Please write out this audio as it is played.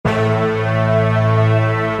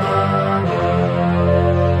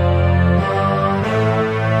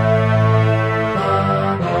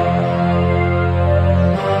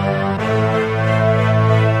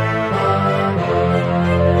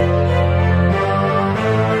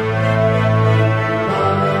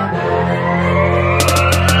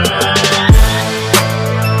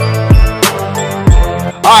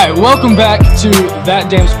right, welcome back to That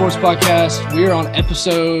Damn Sports Podcast. We are on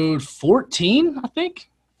episode 14, I think.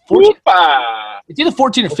 14? It's either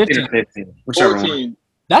 14 or 15. 15. 14.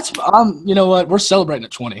 That's you know what? We're celebrating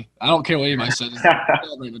at 20. I don't care what anybody says. We're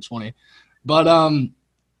celebrating at 20. But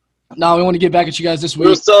no, we want to get back at you guys this week.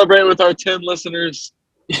 We'll celebrate with our 10 listeners.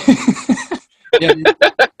 Yeah.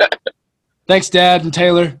 Thanks, Dad and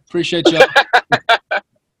Taylor. Appreciate you. Shout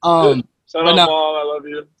out, Mom. I love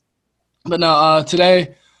you. But no,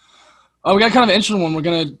 today we got kind of an interesting one. We're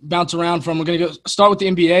gonna bounce around from. We're gonna go start with the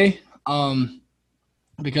NBA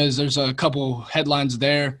because there's a couple headlines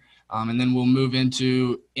there, and then we'll move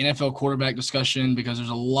into NFL quarterback discussion because there's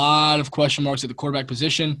a lot of question marks at the quarterback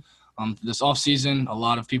position this offseason. A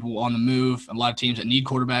lot of people on the move, a lot of teams that need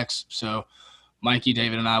quarterbacks. So, Mikey,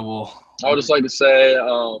 David, and I will. I would just like to say,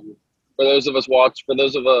 for those of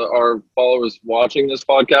our followers watching this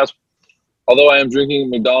podcast, although I am drinking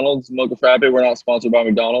McDonald's Mocha Frappe, we're not sponsored by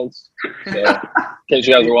McDonald's. So, in case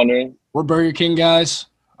you guys are wondering. We're Burger King guys.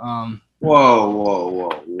 Whoa.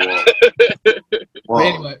 But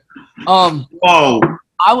anyway, Whoa.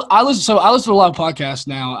 I listen to a lot of podcasts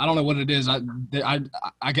now. I don't know what it is. I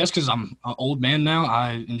guess because I'm an old man now,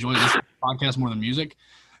 I enjoy listening to podcasts more than music.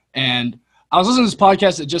 And I was listening to this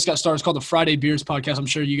podcast that just got started. It's called the Friday Beers Podcast. I'm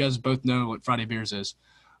sure you guys both know what Friday Beers is.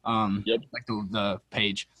 Yep. Like the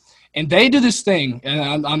page. And they do this thing,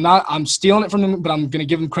 and I'm stealing it from them, but I'm going to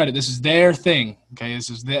give them credit. This is their thing, okay? This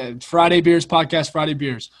is the Friday Beers Podcast, Friday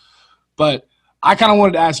Beers. But I kind of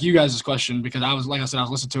wanted to ask you guys this question because I was listening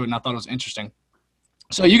to it, and I thought it was interesting.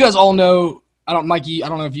 So you guys all know, Mikey, I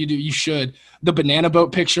don't know if you do, you should, the banana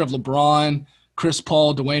boat picture of LeBron, Chris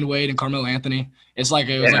Paul, Dwayne Wade, and Carmelo Anthony. It was like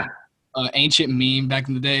an ancient meme back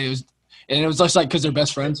in the day. It was just like because they're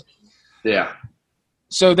best friends. Yeah.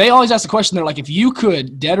 So they always ask the question, they're like, if you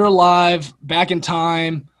could, dead or alive, back in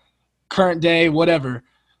time, current day, whatever,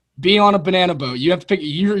 be on a banana boat, you have to pick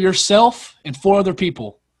yourself and 4 other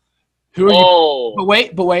people. Who are you?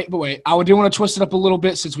 But wait. I do want to twist it up a little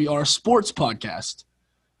bit since we are a sports podcast.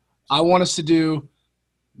 I want us to do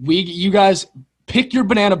you guys pick your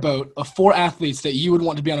banana boat of 4 athletes that you would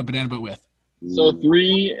want to be on a banana boat with. So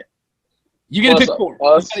 3. You get to pick 4.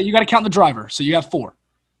 You got to count the driver, so you have 4.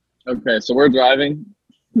 Okay, so we're driving.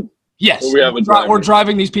 Yes, we have we're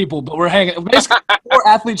driving these people, but we're hanging. Basically, 4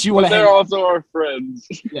 athletes you want to hang. They're also our friends.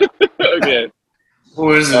 Yeah. Okay.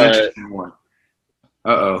 Well, this is an interesting one.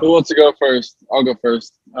 Uh-oh. Who wants to go first? I'll go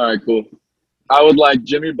first. All right, cool. I would like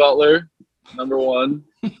Jimmy Butler, number 1.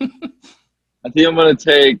 I think I'm gonna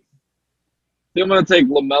take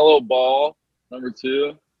LaMelo Ball, number 2.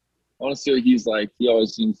 I want to see what he's like. He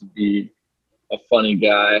always seems to be a funny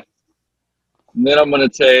guy. And then I'm going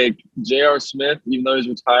to take J.R. Smith, even though he's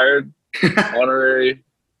retired. honorary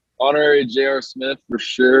J.R. Smith for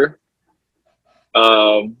sure.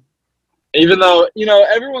 Even though,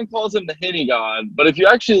 everyone calls him the Henny God, but if you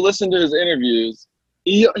actually listen to his interviews,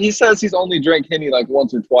 he says he's only drank Henny like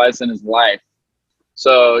once or twice in his life.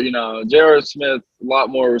 So, J.R. Smith, a lot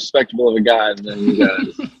more respectable of a guy than you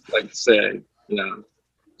guys like to say.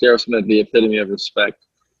 J.R. Smith, the epitome of respect.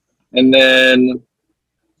 And then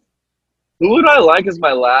who would I like as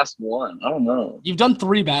my last one? I don't know. You've done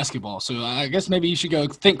 3 basketball, so I guess maybe you should go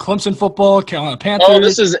think Clemson football, Carolina Panthers. Oh,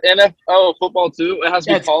 this is NFL football too? It has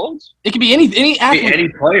to be college? It could be any athlete. Any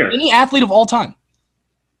player. Any athlete of all time.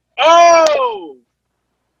 Oh!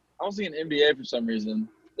 I was thinking NBA for some reason.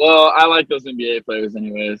 Well, I like those NBA players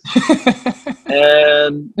anyways.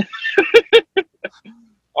 And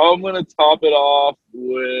I'm going to top it off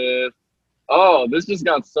with – this just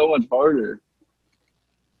got so much harder.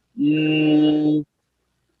 Who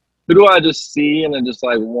do I just see and then just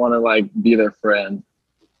want to be their friend?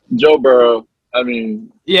 Joe Burrow. I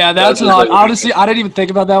mean, yeah, that's not honestly. I didn't even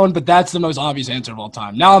think about that one, but that's the most obvious answer of all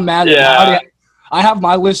time. Now I'm mad. Yeah. I have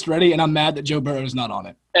my list ready, and I'm mad that Joe Burrow is not on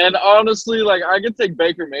it. And honestly, I could take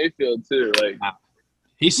Baker Mayfield too.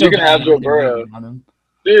 He's so you can have Joe Burrow,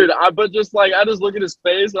 dude. I just look at his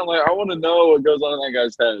face. And I'm like, I want to know what goes on in that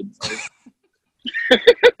guy's head.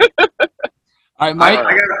 All right, Mike.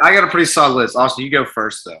 I got a pretty solid list. Austin, you go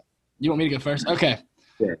first, though. You want me to go first? Okay.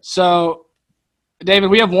 Yeah. So, David,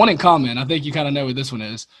 we have one in common. I think you kind of know what this one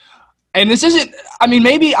is. And this isn't – I mean,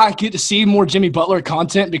 maybe I get to see more Jimmy Butler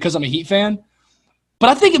content because I'm a Heat fan. But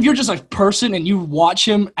I think if you're just a person and you watch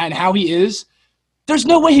him and how he is, there's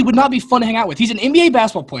no way he would not be fun to hang out with. He's an NBA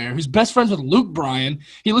basketball player who's best friends with Luke Bryan.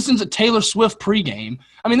 He listens to Taylor Swift pregame.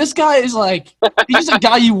 I mean, this guy is he's a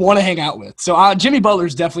guy you want to hang out with. So Jimmy Butler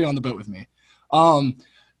is definitely on the boat with me. The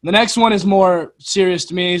next one is more serious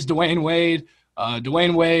to me is Dwayne Wade.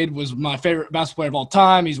 Dwayne Wade was my favorite basketball player of all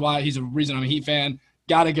time. He's a reason I'm a Heat fan.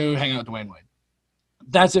 Got to go hang out with Dwayne Wade.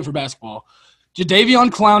 That's it for basketball.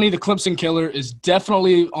 Jadeveon Clowney, the Clemson killer, is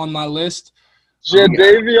definitely on my list.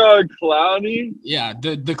 Jadeveon Clowney? Yeah,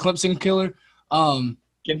 the Clemson killer. Can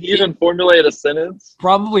he even formulate a sentence?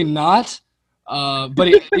 Probably not. But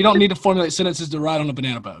you don't need to formulate sentences to ride on a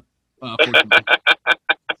banana boat.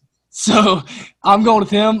 So I'm going with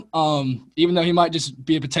him. Even though he might just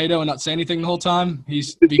be a potato and not say anything the whole time, he'd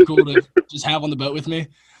be cool to just have on the boat with me.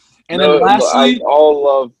 And then lastly,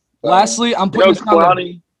 I'm putting this guy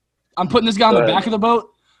on the back of the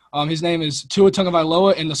boat. His name is Tua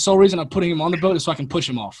Tagovailoa, and the sole reason I'm putting him on the boat is so I can push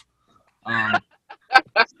him off.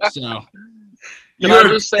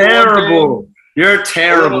 You're terrible. You're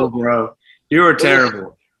terrible, bro. You are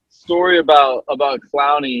terrible. Story about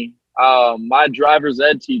Clowney. My driver's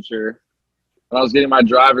ed teacher, when I was getting my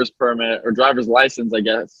driver's permit or driver's license, I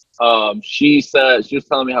guess, she was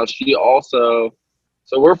telling me how she also –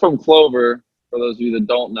 so we're from Clover, for those of you that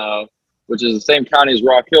don't know, which is the same county as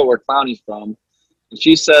Rock Hill where Clowney's from. And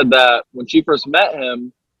she said that when she first met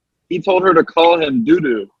him, he told her to call him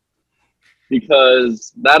Doo-Doo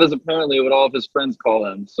because that is apparently what all of his friends call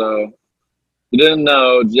him. So you didn't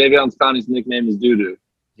know Jadeveon Clowney's nickname is Doo-Doo.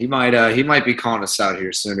 He might be calling us out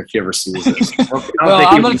here soon if he ever sees this. Well,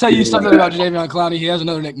 I'm going to tell you something about Jadeveon Clowney. He has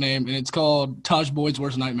another nickname, and it's called Taj Boyd's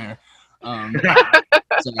Worst Nightmare.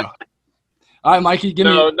 All right, Mikey, give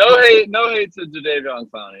me. No hate to Jadeveon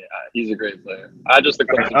Clowney. He's a great player.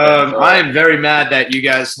 I am very mad that you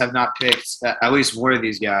guys have not picked at least one of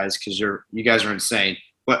these guys because you guys are insane.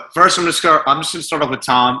 But first, I'm just going to start off with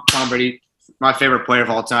Tom Brady, my favorite player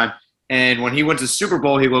of all time. And when he wins the Super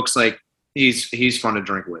Bowl, he looks like he's fun to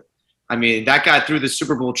drink with. I mean, that guy threw the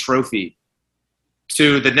Super Bowl trophy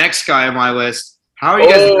to the next guy on my list. How are you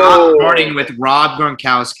guys not partying with Rob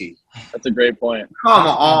Gronkowski? That's a great point. Come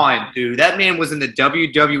on, dude. That man was in the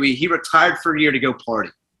WWE. He retired for a year to go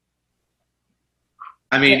party.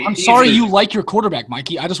 I mean, I'm sorry you like your quarterback,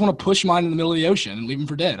 Mikey. I just want to push mine in the middle of the ocean and leave him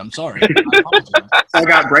for dead. I'm sorry. I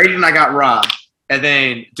got Brady and I got Rob. And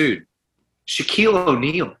then, dude, Shaquille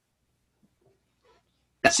O'Neal.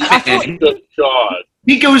 See, I feel God.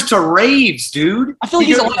 He goes to raves, dude. I feel like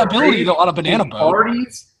he's a liability on a banana boat.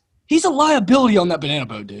 Parties. He's a liability on that banana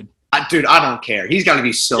boat, dude. Dude, I don't care. He's got to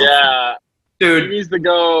be so Yeah. Dude. He needs to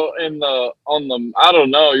go I don't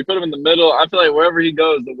know. You put him in the middle. I feel like wherever he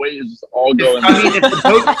goes, the weight is just all going. I mean, if the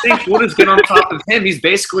boat sinks, we'll just get on top of him. He's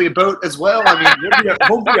basically a boat as well. I mean,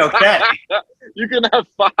 we'll be okay. You can have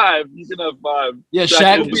 5. Yeah,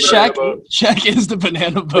 Shaq is the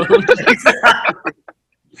banana boat.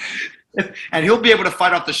 And he'll be able to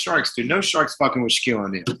fight off the sharks, dude. No sharks fucking with Shaquille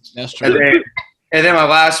O'Neal. That's true. And then my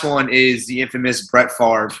last one is the infamous Brett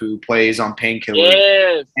Favre, who plays on Painkiller.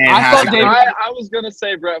 Yes. I was going to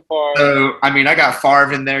say Brett Favre. So, I mean, I got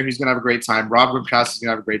Favre in there, who's going to have a great time. Rob Gronkowski's going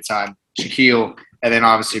to have a great time. Shaquille, and then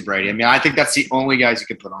obviously Brady. I mean, I think that's the only guys you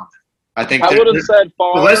could put on there. I think I would have said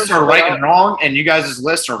Favre. The lists are right and wrong, and you guys'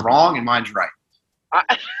 lists are wrong, and mine's right.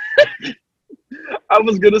 I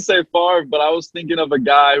was going to say Favre, but I was thinking of a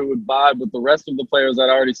guy who would vibe with the rest of the players I'd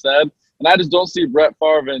already said. And I just don't see Brett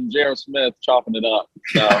Favre and J.R. Smith chopping it up.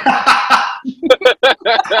 So.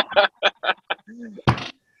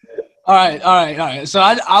 All right. So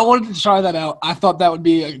I wanted to try that out. I thought that would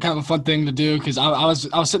be a kind of a fun thing to do because I was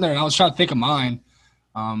sitting there and I was trying to think of mine,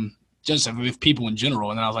 just with people in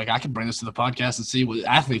general. And then I was like, I could bring this to the podcast and see what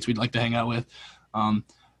athletes we'd like to hang out with.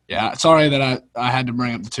 Yeah, sorry that I had to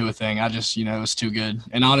bring up the Tua thing. I just, it was too good.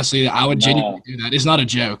 And honestly, I would genuinely do that. It's not a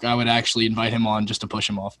joke. I would actually invite him on just to push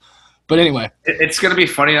him off. But anyway. It's going to be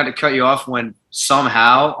funny not to cut you off when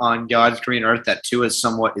somehow on God's green earth that Tua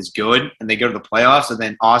is good and they go to the playoffs and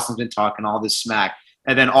then Austin's been talking all this smack.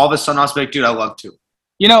 And then all of a sudden I'll be like, dude, I love Tua.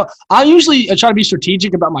 I usually try to be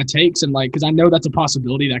strategic about my takes and because I know that's a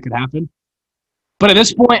possibility that could happen. But at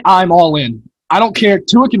this point, I'm all in. I don't care.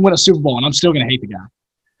 Tua can win a Super Bowl and I'm still going to hate the guy.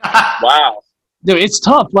 Wow. Dude, it's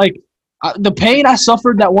tough. The pain I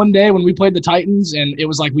suffered that one day when we played the Titans and it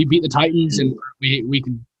was like we beat the Titans and we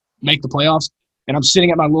could make the playoffs. And I'm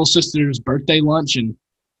sitting at my little sister's birthday lunch and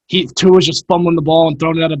Tua was just fumbling the ball and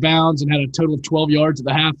throwing it out of bounds and had a total of 12 yards at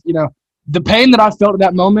the half. The pain that I felt at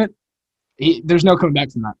that moment, there's no coming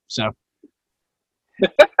back from that. So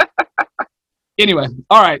anyway,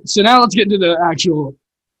 all right. So now let's get into the actual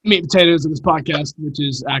meat and potatoes of this podcast, which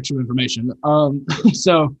is actual information.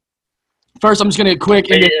 So first, I'm just going to get quick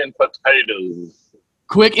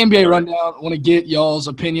NBA rundown. I want to get y'all's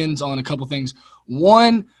opinions on a couple things.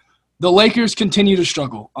 One, the Lakers continue to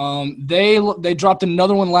struggle. They dropped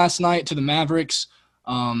another one last night to the Mavericks.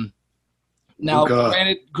 Granted,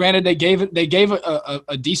 they gave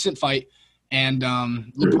a decent fight, and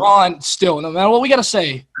LeBron still. No matter what we got to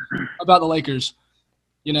say about the Lakers,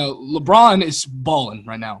 You know, LeBron is balling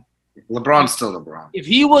right now. LeBron's still LeBron. If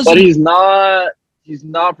he was, But he's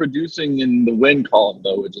not producing in the win column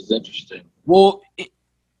though, which is interesting. well,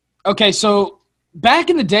 okay. So back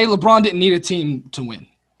in the day, LeBron didn't need a team to win.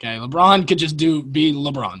 Okay, LeBron could just be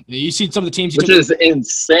LeBron. You see some of the teams, Which is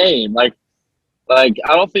insane. Like I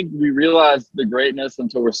don't think we realize the greatness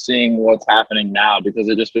until we're seeing what's happening now because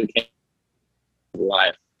it just became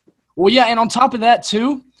life. Well, yeah, and on top of that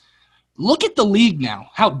too, look at the league now,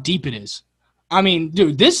 how deep it is. I mean,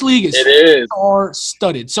 dude, this league is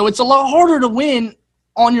star-studded, so it's a lot harder to win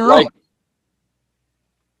on your own.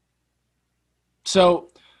 So,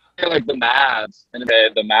 like the Mavs, and they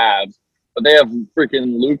have the Mavs, but they have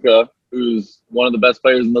freaking Luka, who's one of the best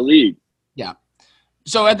players in the league. Yeah.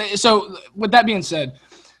 So, with that being said,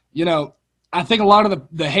 you know, I think a lot of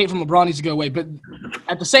the hate from LeBron needs to go away. But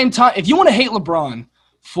at the same time, if you want to hate LeBron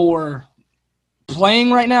for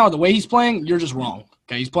playing right now, the way he's playing, you're just wrong.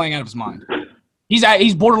 Okay, he's playing out of his mind.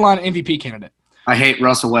 He's borderline MVP candidate. I hate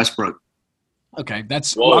Russell Westbrook. Okay,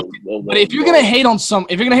 that's. Whoa, but if you're gonna hate on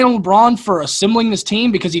LeBron for assembling this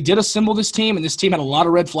team because he did assemble this team and this team had a lot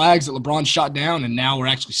of red flags that LeBron shot down and now we're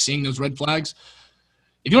actually seeing those red flags.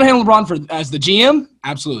 If you want to hate on LeBron as the GM,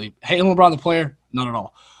 absolutely. Hate on LeBron the player, not at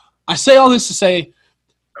all. I say all this to say,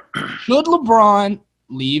 should LeBron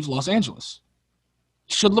leave Los Angeles?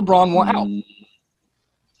 Should LeBron want out?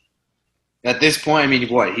 At this point, I mean,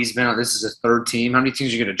 what he's been on. This is his third team. How many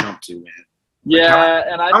teams are you going to jump to, man?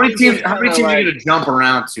 Yeah, how many teams are you going to jump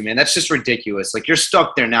around to, man? That's just ridiculous. Like, you're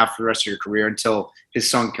stuck there now for the rest of your career until his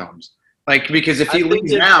son comes. Like, because if he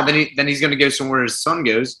leaves now, then he's going to go somewhere his son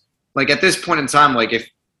goes. Like, at this point in time, like, if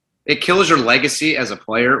it kills your legacy as a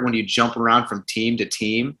player when you jump around from team to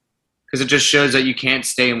team, because it just shows that you can't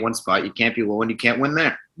stay in one spot. You can't be low and you can't win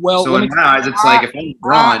there. Well, so in my eyes, it's like if I'm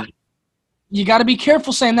LeBron. You got to be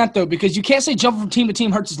careful saying that, though, because you can't say jumping from team to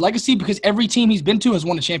team hurts his legacy because every team he's been to has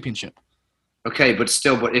won a championship. Okay, but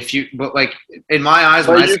like in my eyes,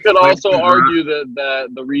 but you could also argue that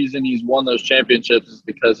the reason he's won those championships is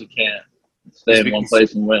because he can't stay in one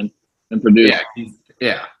place and win and produce.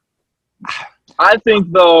 Yeah. I think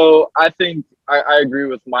I agree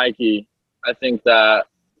with Mikey. I think that,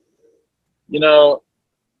 you know,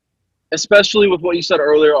 especially with what you said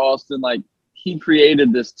earlier, Austin, like he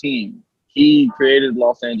created this team. He created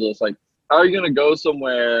Los Angeles. Like, how are you going to go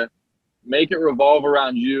somewhere, make it revolve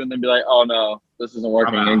around you, and then be like, oh, no, this isn't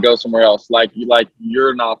working, and go somewhere else? Like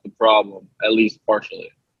you're not the problem, at least partially.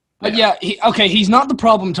 But he's not the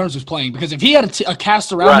problem in terms of playing because if he had a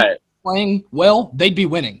cast around him playing well, they'd be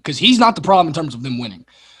winning because he's not the problem in terms of them winning.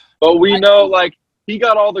 But we know, like, he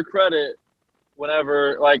got all the credit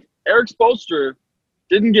whenever, like, Eric Spoelstra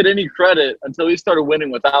didn't get any credit until he started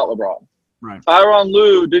winning without LeBron. Right. Tyronn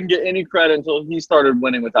Lue didn't get any credit until he started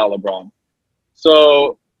winning without LeBron.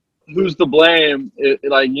 So who's to blame? He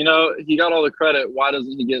got all the credit. Why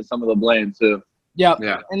doesn't he get some of the blame too? Yeah,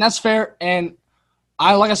 and that's fair. And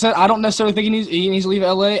like I said, I don't necessarily think he needs to leave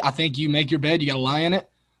LA. I think you make your bed, you got to lie in it.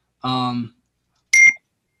 I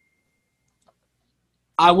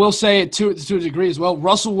will say it to a degree as well.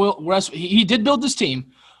 He did build this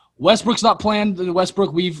team. Westbrook's not playing the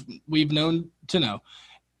Westbrook we've known to know.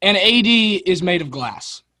 And AD is made of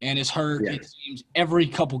glass and is hurt, it seems, every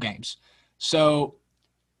couple games. So,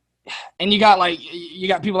 and you got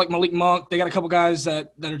people like Malik Monk. They got a couple guys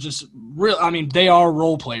that are just real. I mean, they are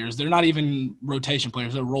role players. They're not even rotation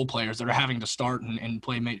players. They're role players that are having to start and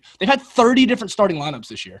play. They've had 30 different starting lineups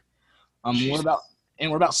this year. We're about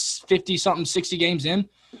 50-something, 60 games in,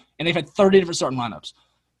 and they've had 30 different starting lineups.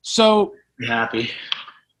 So happy.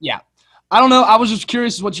 Yeah. I don't know. I was just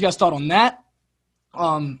curious what you guys thought on that.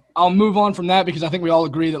 I'll move on from that because I think we all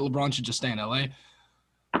agree that LeBron should just stay in LA.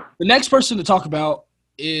 The next person to talk about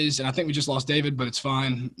is, and I think we just lost David, but it's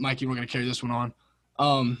fine. Mikey, we're going to carry this one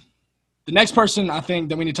on. The next person I think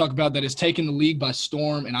that we need to talk about that is taking the league by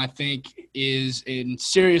storm and I think is in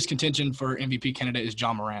serious contention for MVP candidate is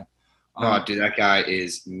Ja Morant. Dude, that guy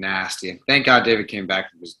is nasty. Thank God David came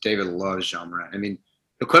back because David loves Ja Morant. I mean,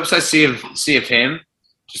 the clips I see of him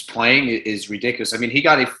just playing is ridiculous. I mean, he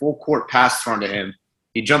got a full court pass thrown to him.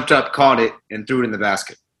 He jumped up, caught it, and threw it in the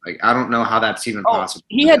basket. Like, I don't know how that's even possible.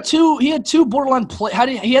 He had two borderline play.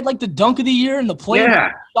 He had like the dunk of the year and the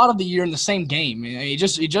shot of the year in the same game. He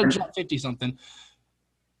just dropped 50-something.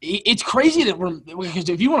 It's crazy because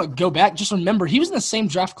if you want to go back, just remember he was in the same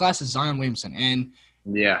draft class as Zion Williamson. And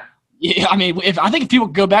I mean, I think if people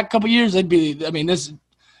go back a couple years, they'd be. I mean, it's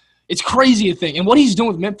crazy to think. And what he's doing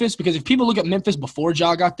with Memphis, because if people look at Memphis before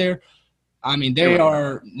Ja got there, I mean, they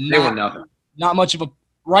were not much of a –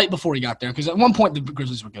 right before he got there, because at one point the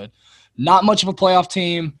Grizzlies were good. Not much of a playoff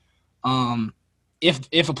team. if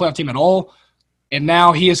a playoff team at all. And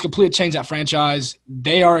now he has completely changed that franchise.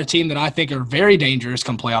 They are a team that I think are very dangerous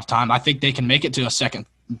come playoff time. I think they can make it to a second,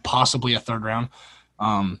 possibly a third round.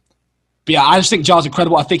 But yeah, I just think Ja's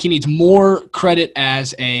incredible. I think he needs more credit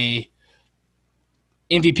as a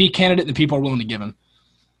MVP candidate than people are willing to give him.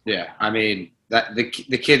 Yeah, I mean that the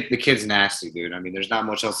kid's nasty, dude. I mean, there's not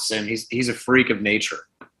much else to say. He's a freak of nature.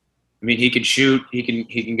 I mean, he can shoot. He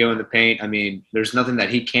can go in the paint. I mean, there's nothing that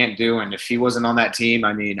he can't do. And if he wasn't on that team,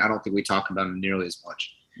 I mean, I don't think we talk about him nearly as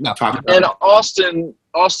much. No. And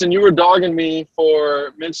Austin, you were dogging me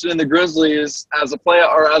for mentioning the Grizzlies as a player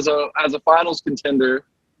or as a finals contender.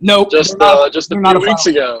 Nope. Just a few weeks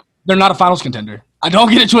ago. They're not a finals contender. I don't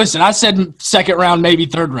get it twisted. I said second round, maybe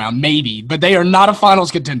third round, maybe, but they are not a finals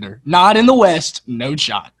contender. Not in the West. No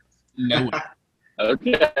shot. No way.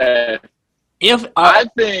 Okay. I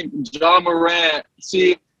think Ja Morant,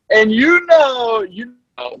 he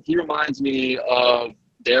reminds me of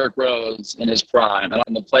Derrick Rose in his prime, and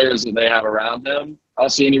on the players that they have around him, I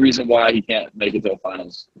don't see any reason why he can't make it to the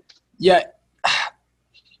finals. Yeah,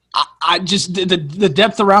 I just the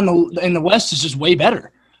depth around in the West is just way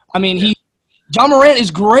better. I mean, Ja Morant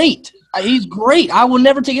is great. He's great. I will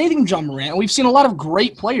never take anything from Ja Morant. We've seen a lot of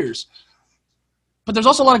great players, but there's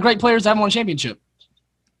also a lot of great players that haven't won a championship.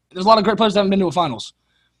 There's a lot of great players that haven't been to a finals.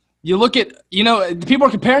 You look at, people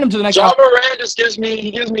are comparing him to the next. Ja Morant just gives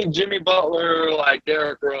me Jimmy Butler, like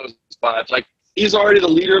Derrick Rose vibes. Like he's already the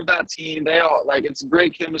leader of that team. They all it's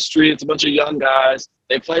great chemistry. It's a bunch of young guys.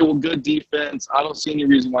 They play with good defense. I don't see any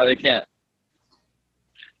reason why they can't.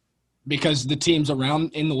 Because the teams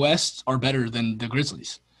around in the West are better than the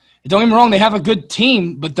Grizzlies. Don't get me wrong; they have a good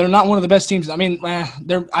team, but they're not one of the best teams. I mean,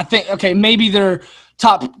 maybe they're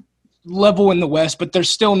top level in the West, but they're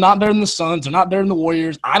still not better than the Suns. They're not better than the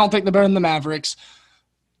Warriors. I don't think they're better than the Mavericks.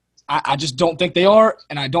 I just don't think they are,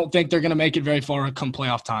 and I don't think they're going to make it very far come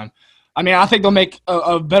playoff time. I mean, I think they'll make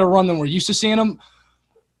a better run than we're used to seeing them.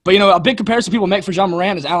 But, a big comparison people make for Ja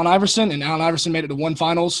Morant is Allen Iverson, and Allen Iverson made it to one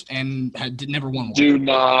finals and never won one. Do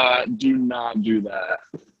not do that.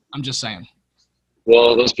 I'm just saying.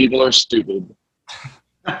 Well, those people are stupid.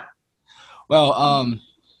 Well,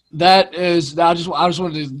 that is – I just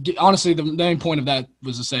wanted to get – honestly, the main point of that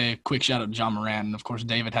was to say a quick shout-out to Ja Morant. And, of course,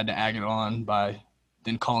 David had to ag it on by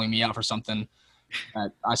then calling me out for something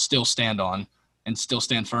that I still stand on and still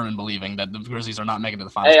stand firm in believing that the Grizzlies are not making it to the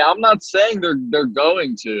finals. Hey, I'm not saying they're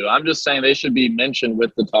going to. I'm just saying they should be mentioned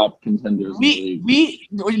with the top contenders in the league.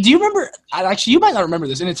 Do you remember – actually, you might not remember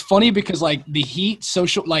this. And it's funny because, the Heat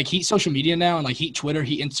social media now and, Heat Twitter,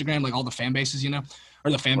 Heat Instagram, all the fan bases,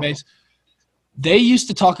 or the fan base – they used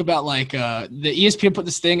to talk about the ESPN put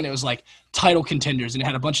this thing and it was title contenders and it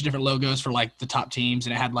had a bunch of different logos for the top teams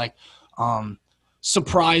and it had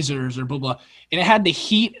surprisers or blah blah and it had the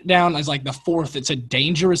Heat down as the fourth. It said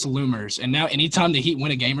dangerous loomers, and now anytime the Heat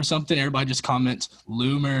win a game or something, everybody just comments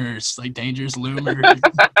loomers, dangerous loomers.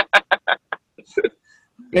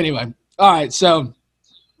 Anyway, all right, so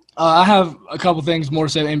I have a couple things more to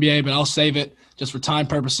say about NBA, but I'll save it just for time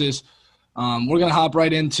purposes. We're gonna hop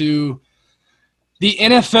right into the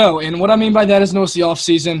NFL, and what I mean by that is no, it's the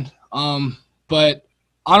offseason. But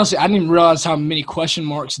honestly, I didn't even realize how many question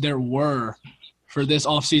marks there were for this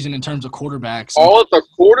offseason in terms of quarterbacks. All at the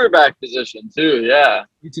quarterback position, too, yeah.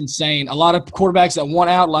 It's insane. A lot of quarterbacks that want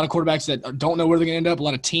out, a lot of quarterbacks that don't know where they're going to end up, a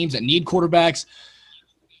lot of teams that need quarterbacks,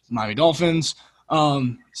 Miami Dolphins.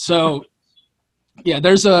 So, yeah,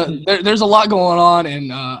 there's a lot going on,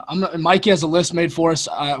 and Mikey has a list made for us.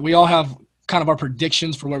 We all have kind of our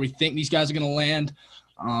predictions for where we think these guys are going to land.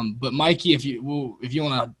 But Mikey, if you want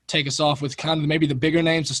to take us off with kind of maybe the bigger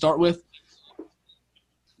names to start with.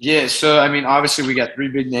 Yeah, so I mean, obviously we got three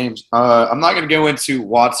big names. I'm not going to go into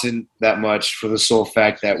Watson that much for the sole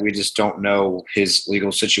fact that we just don't know his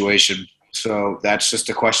legal situation. So that's just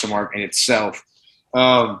a question mark in itself.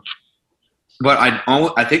 But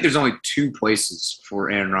I think there's only two places for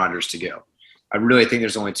Aaron Rodgers to go. I really think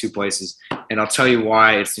there's only two places, and I'll tell you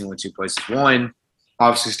why it's the only two places. One,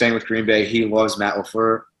 obviously staying with Green Bay, he loves Matt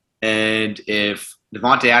LaFleur, and if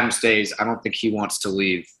Devontae Adams stays, I don't think he wants to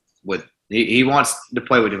leave with – he wants to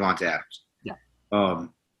play with Devontae Adams. Yeah.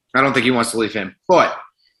 I don't think he wants to leave him. But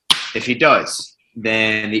if he does,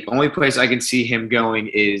 then the only place I can see him going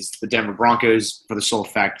is the Denver Broncos for the sole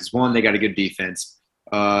fact is, one, they got a good defense.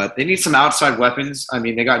 They need some outside weapons. I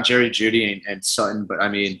mean, they got Jerry Jeudy and Sutton, but, I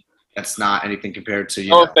mean – that's not anything compared to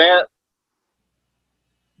you. Noah Fant.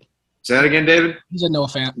 Say that again, David? He said Noah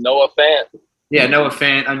Fant. Noah Fant. Yeah, Noah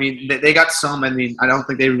Fant. I mean, they got some. I mean, I don't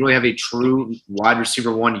think they really have a true wide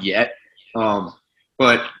receiver one yet. But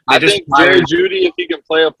I think Jerry Jeudy, if he can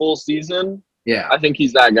play a full season, yeah, I think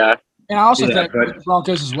he's that guy. And I also Yeah, think but- with the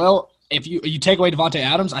Broncos as well, if you take away Devontae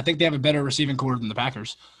Adams, I think they have a better receiving core than the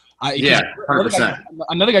Packers. 100%.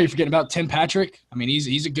 Another guy you're forgetting about, Tim Patrick. I mean,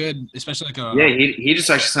 he's a good, especially like a Yeah, he just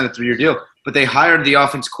actually signed a 3-year deal. But they hired the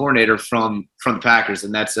offense coordinator from the Packers,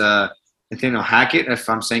 and that's Nathaniel Hackett, if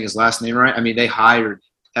I'm saying his last name right. I mean, they hired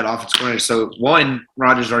that offense coordinator. So, 1,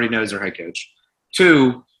 Rodgers already knows their head coach.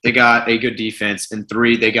 2, they got a good defense. And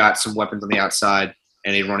 3, they got some weapons on the outside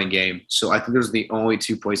and a running game. So, I think those are the only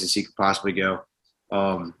 2 places he could possibly go.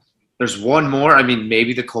 There's one more. I mean,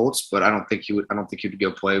 maybe the Colts, but I don't think he would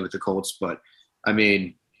go play with the Colts. But, I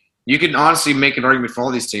mean, you can honestly make an argument for all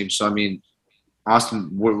these teams. So, I mean, Austin,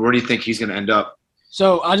 where do you think he's going to end up?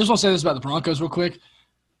 So I just want to say this about the Broncos real quick.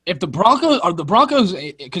 If the Broncos,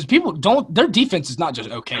 because people don't, their defense is not just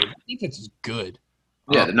okay. Their defense is good.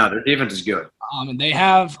 Yeah, no, their defense is good. And they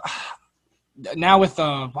have now with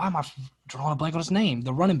why am I drawing a blank on his name?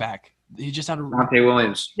 The running back. He just had a Monte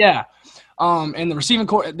Williams. Yeah. And the receiving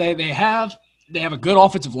core, they have a good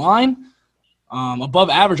offensive line, above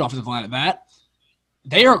average offensive line at that.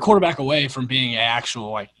 They are a quarterback away from being an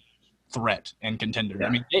actual threat and contender. Yeah. I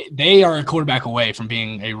mean, they are a quarterback away from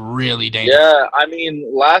being a really dangerous. Yeah, I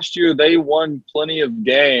mean, last year they won plenty of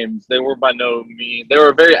games. They were by no means – they were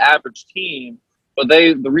a very average team, but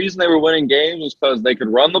the reason they were winning games was because they could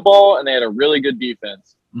run the ball and they had a really good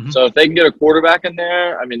defense. Mm-hmm. So if they can get a quarterback in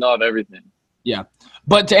there, I mean, they'll have everything. Yeah.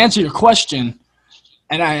 But to answer your question,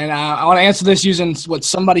 and I want to answer this using what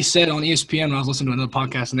somebody said on ESPN when I was listening to another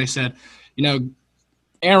podcast, and they said,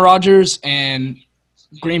 Aaron Rodgers and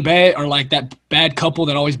Green Bay are like that bad couple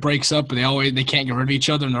that always breaks up, but they can't get rid of each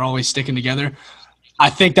other, and they're always sticking together. I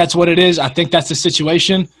think that's what it is. I think that's the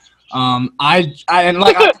situation. I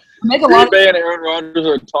make a lot. Green Bay and Aaron Rodgers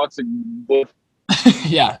are toxic.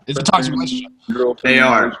 Yeah, it's a toxic relationship. They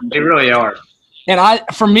are. They really are. And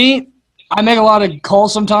for me, I make a lot of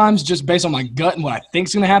calls sometimes just based on my gut and what I think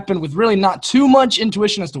is going to happen with really not too much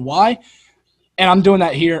intuition as to why. And I'm doing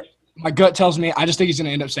that here. My gut tells me I just think he's going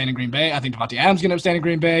to end up staying in Green Bay. I think Devontae Adams is going to end up staying in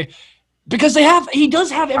Green Bay because he does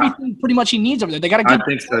have everything pretty much he needs over there. They got a good. I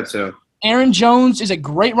think so too. Aaron Jones is a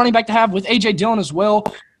great running back to have with A.J. Dillon as well.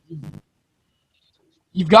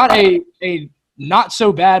 You've got a not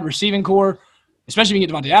so bad receiving core, especially if you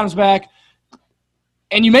get Devontae Adams back.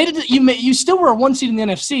 And you made it. You still were a 1 seed in the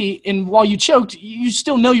NFC, and while you choked, you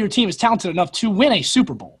still know your team is talented enough to win a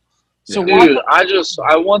Super Bowl. So dude,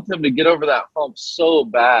 I want them to get over that hump so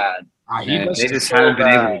bad. They just haven't been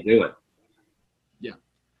able to do it. Yeah,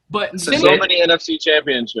 but so many NFC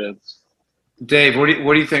championships. Dave, where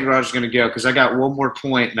do you think Rodgers is going to go? Because I got one more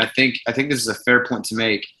point, and I think this is a fair point to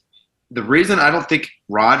make. The reason I don't think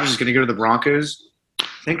Rodgers is going to go to the Broncos,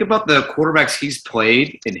 think about the quarterbacks he's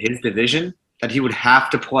played in his division that he would have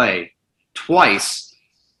to play twice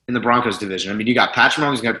in the Broncos division. I mean, you got Patrick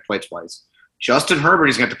Mahomes going to have to play twice. Justin Herbert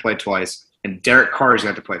is going to have to play twice. And Derek Carr is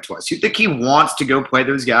going to have to play twice. You think he wants to go play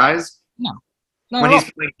those guys? No. When he's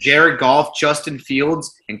playing Jared Goff, Justin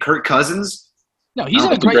Fields, and Kirk Cousins? No, he's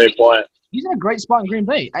in a great point. He's in a great spot in Green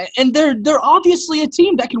Bay. And they're obviously a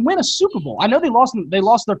team that can win a Super Bowl. I know they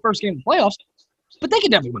lost their first game in the playoffs, but they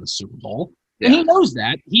can definitely win a Super Bowl. Yeah. And he knows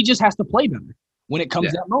that. He just has to play better when it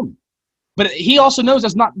comes to that moment. But he also knows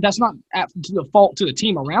that's not to the fault to the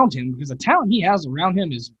team around him because the talent he has around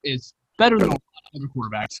him is better than a lot of other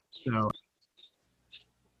quarterbacks. So,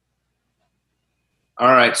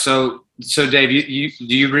 all right. So Dave, do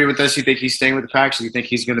you agree with this? You think he's staying with the Packers? Or do you think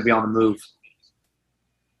he's going to be on the move?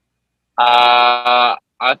 I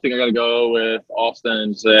think I got to go with Austin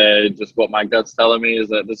and say just what my gut's telling me is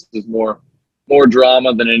that this is more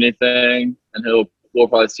drama than anything, and we'll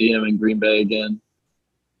probably see him in Green Bay again.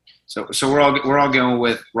 So we're all going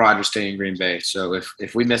with Rodgers staying in Green Bay. So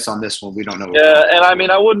if we miss on this one, we don't know. Yeah, and I mean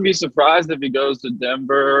I wouldn't be surprised if he goes to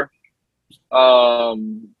Denver.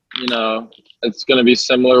 It's going to be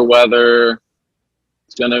similar weather.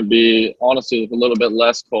 It's going to be honestly a little bit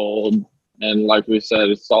less cold, and like we said,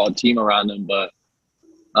 it's a solid team around him. But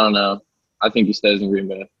I don't know. I think he stays in Green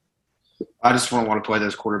Bay. I just want to play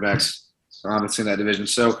those quarterbacks honestly in that division.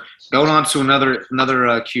 So going on to another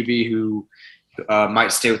QB who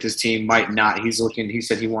might stay with his team, might not. He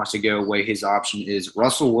said he wants to go away. His option is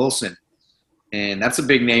Russell Wilson. And that's a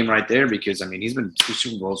big name right there because, I mean, he's been 2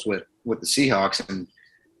 Super Bowls with the Seahawks. And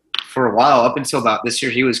for a while, up until about this year,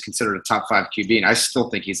 he was considered a top 5 QB. And I still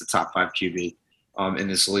think he's a top 5 QB in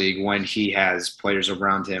this league when he has players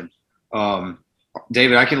around him.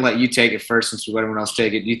 David, I can let you take it first since we let everyone else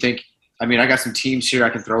take it. Do you think – I mean, I got some teams here I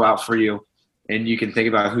can throw out for you, and you can think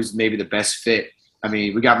about who's maybe the best fit. I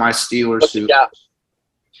mean, we got my Steelers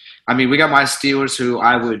who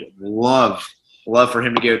I would love love for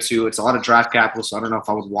him to go to. It's a lot of draft capital, so I don't know if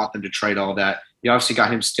I would want them to trade all that. You obviously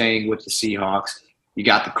got him staying with the Seahawks. You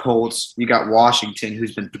got the Colts. You got Washington,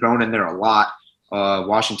 who's been thrown in there a lot.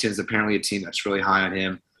 Washington's apparently a team that's really high on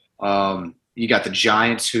him. You got the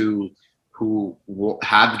Giants, who will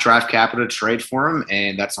have the draft capital to trade for him,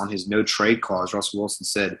 and that's on his no trade clause. Russell Wilson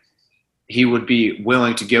said he would be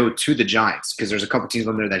willing to go to the Giants because there's a couple teams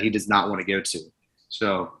on there that he does not want to go to.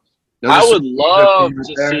 So I would love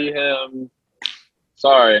to see him.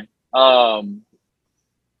 Sorry. I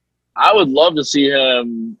would love to see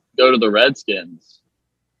him go to the Redskins.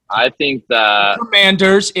 I think that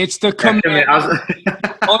Commanders. It's the Commanders.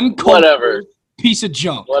 Whatever. Piece of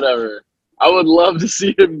junk. Whatever. I would love to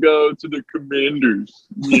see him go to the Commanders.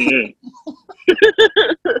 Yeah.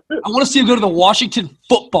 I want to see him go to the Washington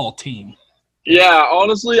football team. Yeah,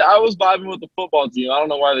 honestly, I was vibing with the football team. I don't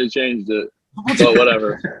know why they changed it, but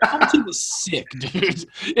whatever. The football team was sick, dude.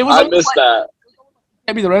 I missed that.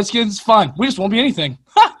 Maybe the Redskins, fine. We just won't be anything.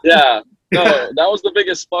 Yeah, no, that was the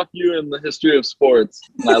biggest fuck you in the history of sports,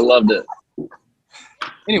 and I loved it.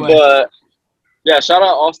 Anyway. But, yeah, shout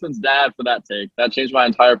out Austin's dad for that take. That changed my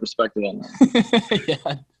entire perspective on that.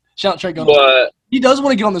 Yeah. Shout out Trey Gunner. But he does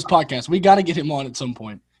want to get on this podcast. We got to get him on at some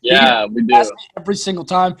point. Yeah, we do. Every single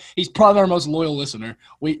time. He's probably our most loyal listener.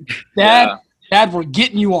 Dad, we're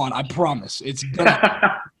getting you on. I promise. It's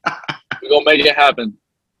gonna. We're going to make it happen.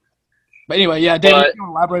 But anyway, yeah, David, you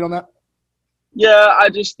want to elaborate on that? Yeah, I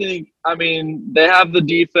just think, they have the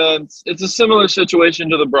defense. It's a similar situation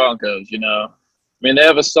to the Broncos, you know. They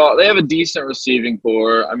have a decent receiving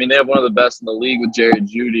core. They have one of the best in the league with Terry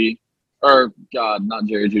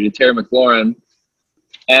McLaurin.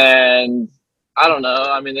 And I don't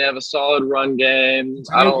know. They have a solid run game.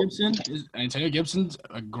 Antonio Gibson's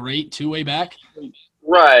a great two-way back.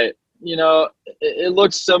 Right. You know, it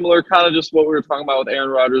looks similar, kind of just what we were talking about with Aaron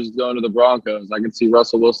Rodgers going to the Broncos. I could see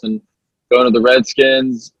Russell Wilson going to the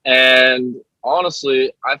Redskins. And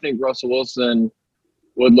honestly, I think Russell Wilson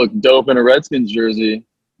would look dope in a Redskins jersey.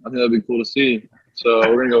 I think that'd be cool to see. So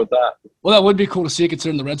we're going to go with that. Well, that would be cool to see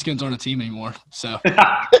considering the Redskins aren't a team anymore. So,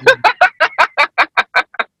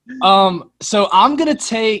 so I'm going to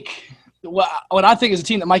take what I think is a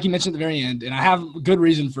team that Mikey mentioned at the very end, and I have good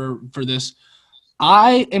reason for this.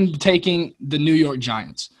 I am taking the New York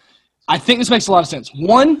Giants. I think this makes a lot of sense.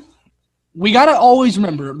 One, we got to always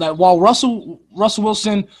remember that while Russell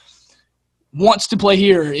Wilson wants to play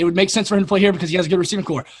here, it would make sense for him to play here because he has a good receiving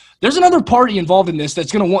core. There's another party involved in this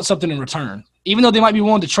that's going to want something in return. Even though they might be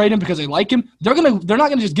willing to trade him because they like him, they're not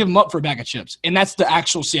going to just give him up for a bag of chips, and that's the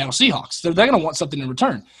actual Seattle Seahawks. They're going to want something in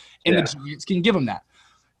return, and the Giants can give them that.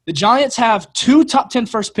 The Giants have 2 top 10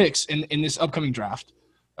 first picks in this upcoming draft,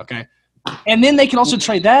 okay? And then they can also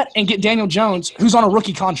trade that and get Daniel Jones, who's on a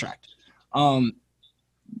rookie contract.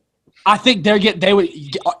 I think they would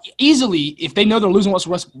easily, if they know they're losing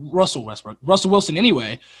Russell Wilson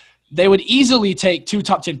anyway, they would easily take 2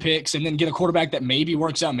 top 10 picks and then get a quarterback that maybe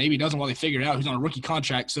works out, maybe doesn't while they figure it out, who's on a rookie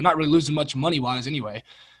contract, so not really losing much money-wise anyway.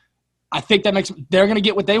 I think they're going to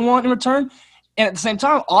get what they want in return. And at the same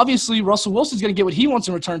time, obviously, Russell Wilson's going to get what he wants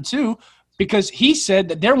in return too, because he said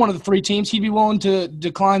that they're one of the 3 teams he'd be willing to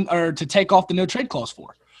decline or to take off the no trade clause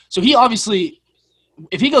for. So he obviously,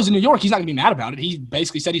 if he goes to New York, he's not going to be mad about it. He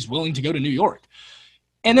basically said he's willing to go to New York.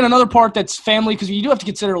 And then another part that's family, because you do have to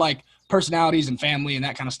consider like personalities and family and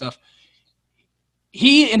that kind of stuff.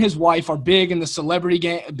 He and his wife are big in the celebrity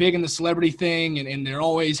game, big in the celebrity thing, and they're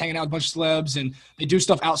always hanging out with a bunch of celebs, and they do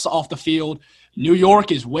stuff off the field. New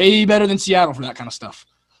York is way better than Seattle for that kind of stuff.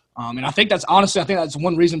 And I think that's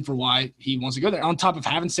one reason for why he wants to go there. On top of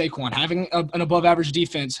having Saquon, having an above-average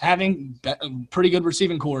defense, having a pretty good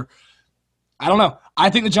receiving core. I don't know. I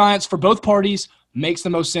think the Giants, for both parties, makes the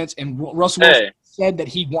most sense, and Russell Wilson said that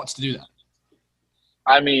he wants to do that.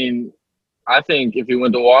 I think if he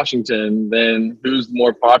went to Washington, then who's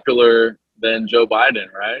more popular than Joe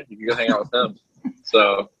Biden, right? You can go hang out with him.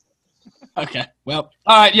 So. Okay. Well,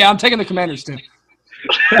 all right. Yeah, I'm taking the Commanders too.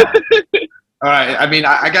 All right.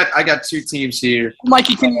 I got 2 teams here.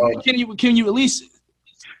 Mikey, can you at least?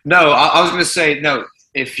 No, I was going to say no.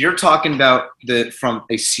 If you're talking about from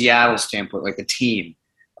a Seattle standpoint, like the team,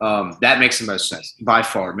 that makes the most sense. By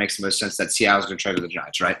far, it makes the most sense that Seattle's going to trade to the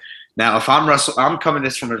Giants, right? Now, if I'm coming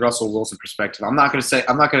this from a Russell Wilson perspective. I'm not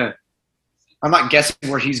guessing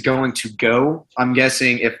where he's going to go. I'm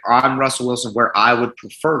guessing if I'm Russell Wilson, where I would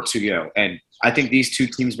prefer to go. And I think these 2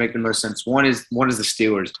 teams make the most sense. One is the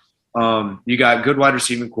Steelers. You got good wide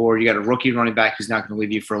receiving core. You got a rookie running back who's not going to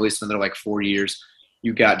leave you for at least another 4 years.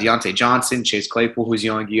 You got Deontay Johnson, Chase Claypool, who's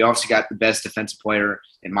young. You obviously got the best defensive player,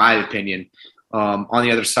 in my opinion. On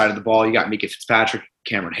the other side of the ball, you got Mika Fitzpatrick,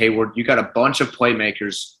 Cameron Hayward. You got a bunch of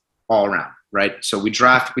playmakers all around, right? So we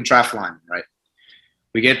draft linemen, right?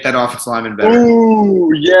 We get that offensive lineman better.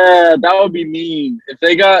 Ooh, yeah, that would be mean. If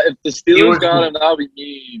the Steelers got him, that would be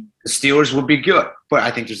mean. The Steelers would be good, but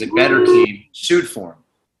I think there's a better team suited for him.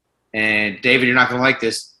 And David, you're not going to like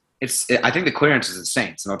this. I think the clearance is the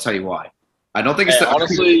Saints, and I'll tell you why. I don't think it's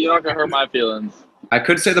honestly, you're not going to hurt my feelings. I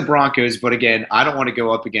could say the Broncos, but again, I don't want to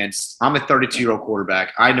go up against – I'm a 32-year-old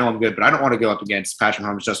quarterback. I know I'm good, but I don't want to go up against Patrick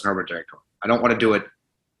Mahomes, Justin Herbert, Derek Carr. I don't want to do it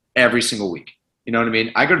every single week. You know what I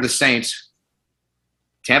mean? I go to the Saints.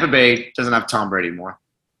 Tampa Bay doesn't have Tom Brady anymore.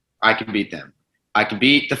 I can beat them. I can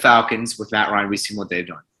beat the Falcons with Matt Ryan. We've seen what they've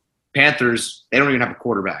done. Panthers, they don't even have a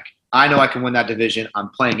quarterback. I know I can win that division. I'm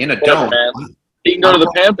playing in a dome. Man. He can go to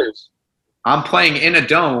the Panthers. I'm playing in a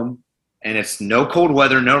dome, and it's no cold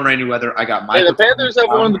weather, no rainy weather. I got Michael. Hey, the Panthers have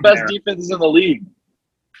one of the best defenses in the league.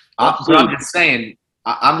 I'm just saying,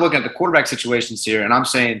 I'm looking at the quarterback situations here, and I'm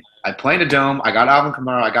saying I play in a dome. I got Alvin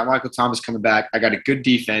Kamara. I got Michael Thomas coming back. I got a good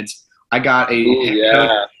defense. I got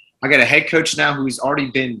a head coach now who's already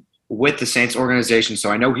been with the Saints organization, so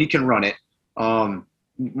I know he can run it.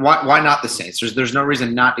 Why not the Saints? There's no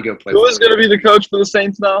reason not to go play. Who is going to be the coach for the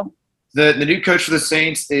Saints now? The new coach for the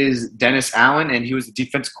Saints is Dennis Allen, and he was the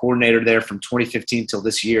defensive coordinator there from 2015 till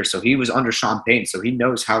this year. So he was under Sean Payton, so he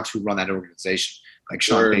knows how to run that organization like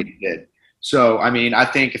Sean Payton did. So, I mean, I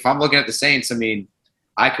think if I'm looking at the Saints, I mean,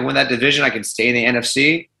 I can win that division. I can stay in the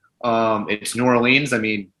NFC. It's New Orleans. I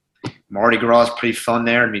mean, Mardi Gras is pretty fun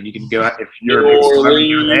there. I mean, you can go if you're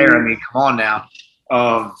there. I mean, come on now.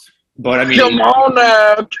 But I mean, come on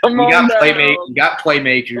now. You got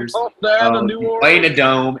playmakers. You play in a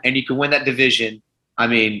dome, and you can win that division. I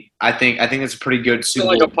mean, I think it's a pretty good Super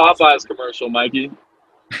Bowl. Like a Popeyes commercial, Mikey.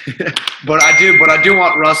 But I do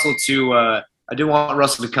want Russell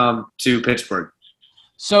to come to Pittsburgh.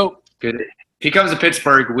 So good. If he comes to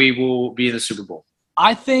Pittsburgh, we will be in the Super Bowl.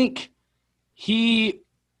 I think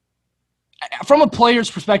from a player's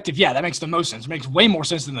perspective, yeah, that makes the most sense. It makes way more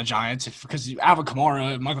sense than the Giants because Alvin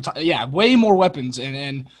Kamara, Michael Thomas, yeah, way more weapons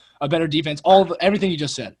and a better defense, everything you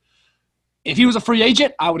just said. If he was a free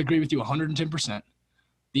agent, I would agree with you 110%.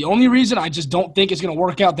 The only reason I just don't think it's going to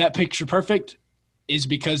work out that picture perfect is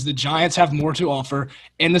because the Giants have more to offer,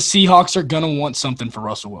 and the Seahawks are going to want something for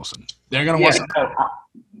Russell Wilson. They're going to want something.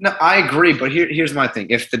 No, I agree, but here's my thing.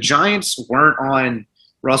 If the Giants weren't on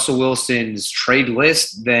Russell Wilson's trade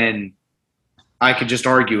list, then I could just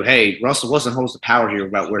argue, hey, Russell Wilson holds the power here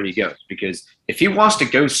about where he goes. Because if he wants to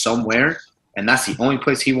go somewhere and that's the only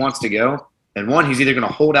place he wants to go, then one, he's either going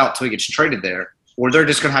to hold out till he gets traded there, or they're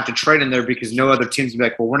just going to have to trade him there because no other team's going to be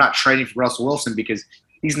like, well, we're not trading for Russell Wilson because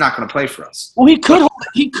he's not going to play for us. Well, he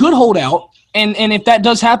could hold out, and if that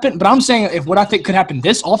does happen, but I'm saying if what I think could happen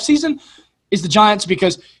this offseason is the Giants,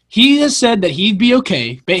 because he has said that he'd be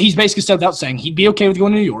okay. But he's basically said without saying he'd be okay with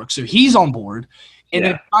going to New York, so he's on board. And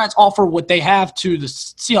if the Giants offer what they have to the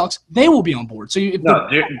Seahawks, they will be on board. So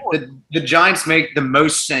the Giants make the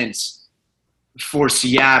most sense for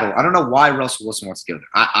Seattle. I don't know why Russell Wilson wants to go there.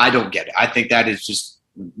 I don't get it. I think that is just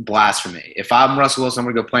blasphemy. If I'm Russell Wilson, I'm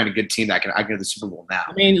going to go play in a good team that I can go to the Super Bowl now.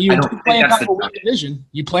 I mean, you play in a weak division.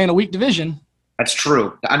 You play in a weak division. That's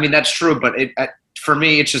true. I mean, that's true. But for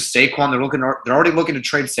me, it's just Saquon. They're already looking to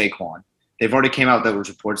trade Saquon. They've already came out with those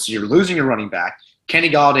reports. So you're losing your running back. Kenny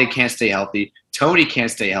Galladay can't stay healthy. Tony can't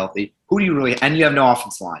stay healthy. Who do you really – and you have no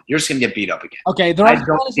offensive line. You're just going to get beat up again. Okay, their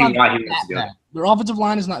offensive line is not that bad. Their offensive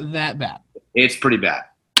line is not that bad. It's pretty bad.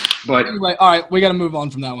 But anyway, all right, we got to move on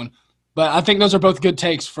from that one. But I think those are both good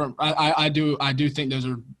takes. I do think those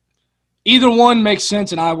are – either one makes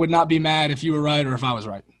sense, and I would not be mad if you were right or if I was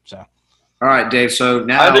right. So, all right, Dave. So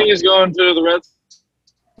now I think he's going to the Reds.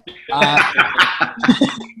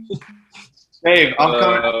 Dave, I'm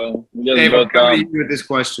coming to you with this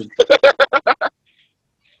question.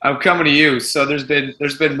 I'm coming to you. So there's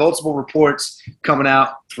been multiple reports coming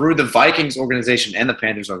out through the Vikings organization and the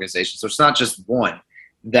Panthers organization. So it's not just one,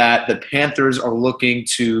 that the Panthers are looking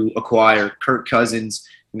to acquire Kirk Cousins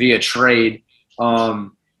via trade.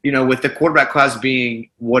 With the quarterback class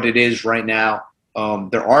being what it is right now,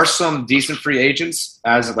 there are some decent free agents,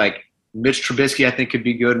 as like Mitch Trubisky, I think could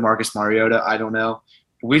be good. Marcus Mariota, I don't know.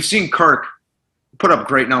 We've seen Kirk put up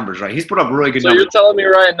great numbers, right? He's put up really good numbers. So you're telling me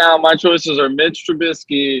right now my choices are Mitch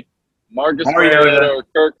Trubisky, Marcus Mariota, or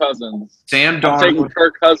Kirk Cousins? Sam Darnold. I'm taking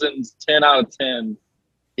Kirk Cousins 10 out of 10.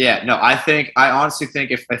 Yeah, no, I honestly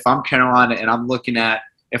think if I'm Carolina and I'm looking at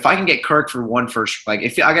if I can get Kirk for if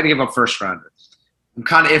I got to give up first rounder, I'm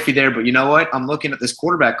kind of iffy there. But you know what? I'm looking at this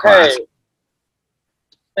quarterback class. Hey,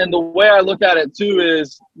 and the way I look at it too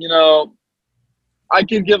is, I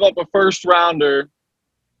could give up a first rounder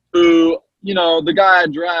who the guy I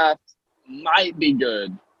draft might be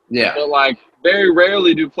good. Yeah. But, like, very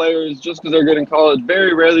rarely do players, just because they're good in college,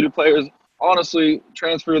 very rarely do players honestly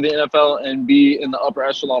transfer to the NFL and be in the upper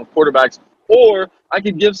echelon of quarterbacks. Or I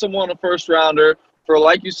could give someone a first-rounder for,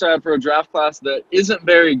 like you said, for a draft class that isn't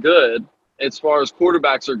very good as far as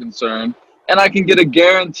quarterbacks are concerned, and I can get a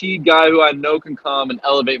guaranteed guy who I know can come and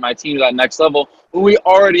elevate my team to that next level when we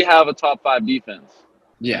already have a top-5 defense.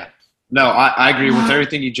 Yeah. No, I agree with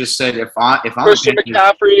everything you just said. If I'm Christian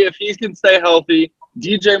McCaffrey, if he can stay healthy,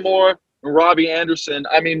 DJ Moore and Robbie Anderson,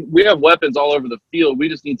 I mean, we have weapons all over the field. We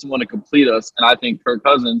just need someone to complete us, and I think Kirk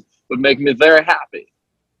Cousins would make me very happy.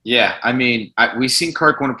 Yeah, I mean, we've seen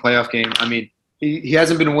Kirk win a playoff game. I mean, he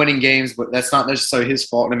hasn't been winning games, but that's not necessarily his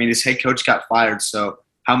fault. I mean, his head coach got fired, so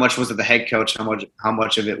how much was it the head coach? How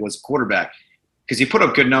much of it was quarterback? Because he put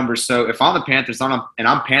up good numbers. So if I'm the Panthers, and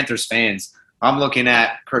I'm Panthers fans, I'm looking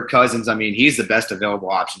at Kirk Cousins. I mean, he's the best available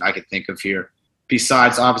option I could think of here,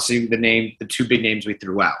 besides obviously the two big names we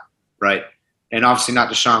threw out, right? And obviously not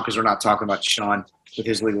Deshaun, because we're not talking about Deshaun with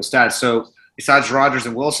his legal status. So besides Rodgers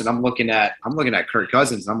and Wilson, I'm looking at Kirk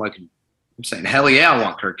Cousins. I'm saying, hell yeah, I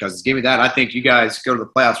want Kirk Cousins. Give me that. I think you guys go to the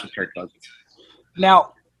playoffs with Kirk Cousins.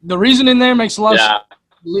 Now, the reason in there makes a lot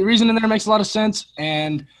of sense,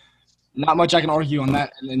 and not much I can argue on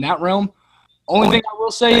that in that realm. Only thing I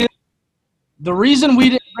will say is the reason we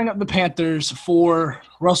didn't bring up the Panthers for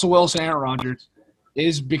Russell Wilson and Aaron Rodgers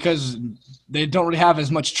is because they don't really have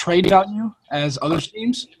as much trade value as other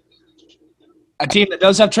teams. A team that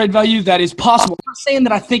does have trade value, that is possible. I'm not saying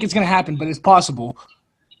that I think it's going to happen, but it's possible.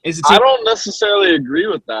 I don't necessarily agree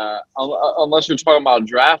with that unless you're talking about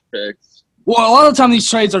draft picks. Well, a lot of the time these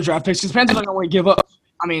trades are draft picks because Panthers are going to want to give up,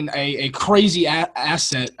 a crazy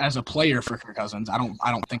asset as a player for Kirk Cousins. I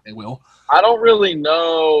don't think they will. I don't really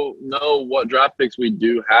know what draft picks we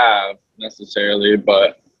do have necessarily,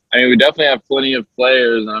 but I mean, we definitely have plenty of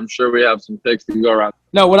players, and I'm sure we have some picks to go around.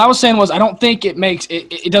 No, what I was saying was I don't think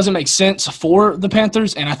it doesn't make sense for the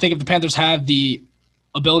Panthers, and I think if the Panthers have the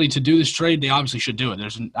ability to do this trade, they obviously should do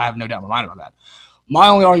it. I have no doubt in my mind about that. My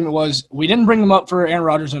only argument was we didn't bring them up for Aaron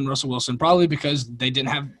Rodgers and Russell Wilson, probably because they didn't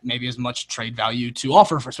have maybe as much trade value to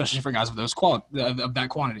offer, especially for guys of that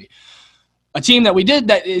quantity. A team that we did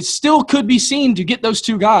that is still could be seen to get those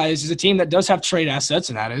two guys is a team that does have trade assets,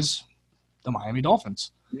 and that is the Miami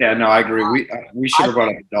Dolphins. Yeah, no, I agree. We should have brought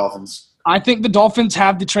up the Dolphins. I think the Dolphins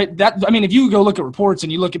have the trade. If you go look at reports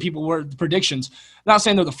and you look at people where the predictions, not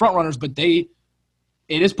saying they're the front runners, but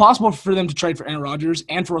it is possible for them to trade for Aaron Rodgers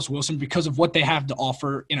and for Russell Wilson because of what they have to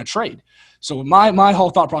offer in a trade. So my whole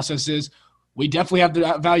thought process is we definitely have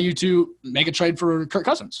the value to make a trade for Kirk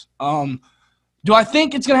Cousins. Do I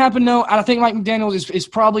think it's going to happen? No. I think Mike McDaniel is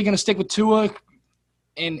probably going to stick with Tua.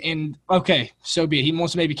 And okay, so be it. He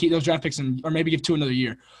wants to maybe keep those draft picks or maybe give Tua another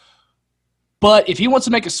year. But if he wants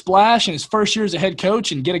to make a splash in his first year as a head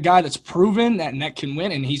coach and get a guy that's proven that can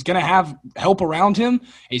win, and he's going to have help around him,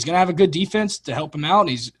 he's going to have a good defense to help him out.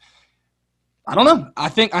 I don't know. I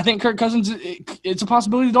think Kirk Cousins. It's a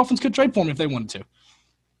possibility the Dolphins could trade for him if they wanted to.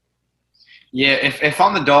 Yeah, if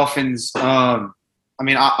I'm the Dolphins, I'm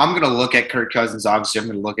going to look at Kirk Cousins. Obviously, I'm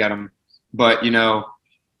going to look at him, but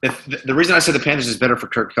the reason I said the Panthers is better for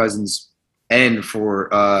Kirk Cousins and for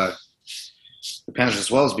the Panthers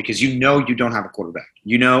as well is because you don't have a quarterback.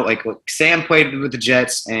 Like Sam played with the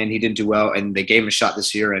Jets and he didn't do well, and they gave him a shot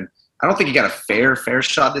this year. And I don't think he got a fair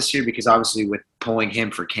shot this year because obviously with pulling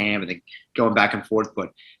him for Cam and then going back and forth. But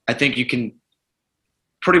I think you can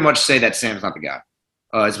pretty much say that Sam's not the guy.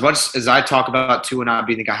 As much as I talk about Tua not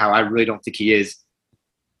being the guy, how I really don't think he is.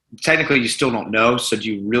 Technically, you still don't know. So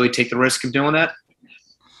do you really take the risk of doing that?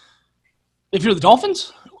 If you're the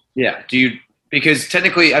Dolphins? Yeah. Do you? Because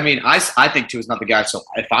technically, I think Tua's not the guy. So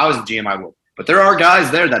if I was a GM, I would. But there are guys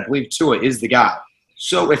there that believe Tua is the guy.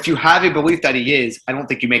 So if you have a belief that he is, I don't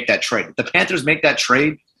think you make that trade. The Panthers make that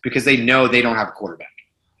trade because they know they don't have a quarterback.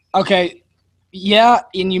 Okay. Yeah,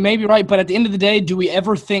 and you may be right, but at the end of the day, do we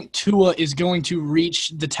ever think Tua is going to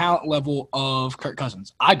reach the talent level of Kirk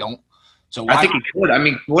Cousins? I don't. So I think he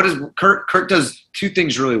could. What is Kirk does two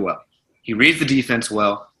things really well. He reads the defense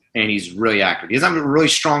well, and he's really accurate. He doesn't have a really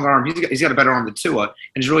strong arm. He's got a better arm than Tua, and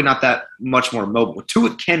he's really not that much more mobile.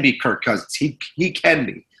 Tua can be Kirk Cousins. He can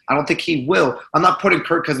be. I don't think he will. I'm not putting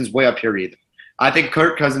Kirk Cousins way up here either. I think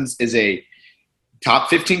Kirk Cousins is a top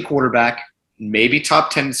 15 quarterback, maybe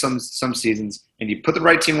top 10 some seasons, and you put the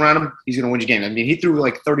right team around him, he's going to win your game. He threw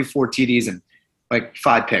like 34 TDs and like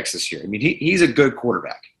 5 picks this year. He's a good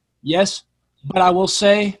quarterback. Yes, but I will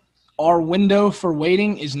say our window for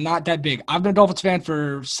waiting is not that big. I've been a Dolphins fan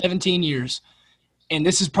for 17 years, and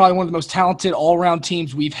this is probably one of the most talented all-around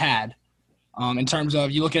teams we've had. in terms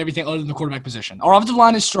of you look at everything other than the quarterback position. Our offensive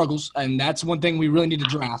line is struggles, and that's one thing we really need to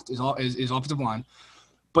draft is offensive line.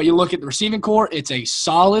 But you look at the receiving core, it's a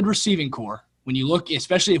solid receiving core. When you look,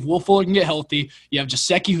 especially if Will Fuller can get healthy, you have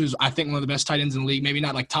Gesicki, who's I think one of the best tight ends in the league. Maybe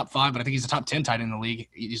not like top 5, but I think he's a top 10 tight end in the league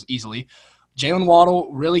easily. Jalen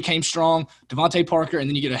Waddle really came strong. Devontae Parker, and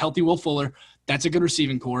then you get a healthy Will Fuller. That's a good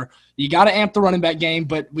receiving core. You got to amp the running back game,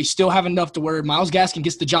 but we still have enough to where Myles Gaskin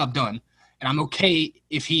gets the job done. And I'm okay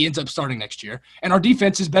if he ends up starting next year. And our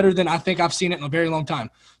defense is better than I think I've seen it in a very long time.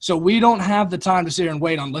 So we don't have the time to sit here and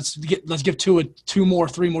wait on let's give 3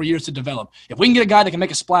 more years to develop. If we can get a guy that can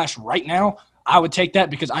make a splash right now, I would take that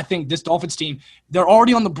because I think this Dolphins team, they're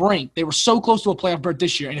already on the brink. They were so close to a playoff berth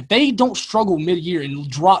this year. And if they don't struggle mid-year and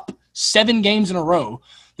drop 7 games in a row,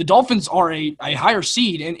 the Dolphins are a higher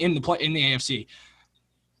seed in the AFC.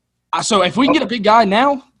 So if we can get a big guy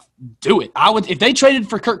now, do it. I would if they traded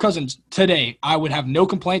for Kirk Cousins today, I would have no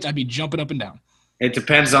complaints. I'd be jumping up and down. It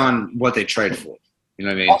depends on what they trade for. You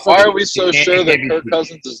know what I mean? Why are we so sure that Kirk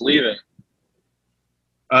Cousins is leaving?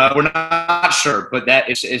 We're not sure, but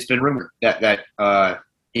it's been rumored that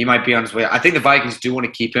he might be on his way. I think the Vikings do want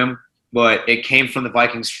to keep him, but it came from the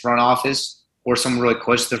Vikings front office or someone really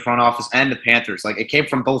close to the front office and the Panthers. Like it came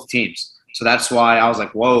from both teams, so that's why I was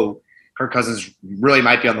like, "Whoa, Kirk Cousins really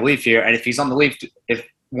might be on the leaf here." And if he's on the leaf, if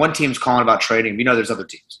one team's calling about trading, there's other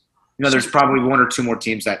teams. There's probably 1 or 2 more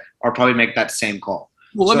teams that are probably make that same call.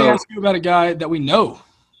 Well, let me ask you about a guy that we know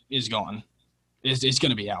is gone, is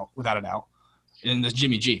going to be out without a doubt, and that's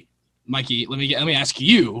Jimmy G. Mikey, let me ask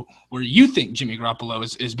you where you think Jimmy Garoppolo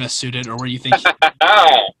is best suited, or where you think.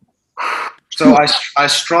 So I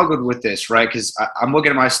struggled with this, right? Because I'm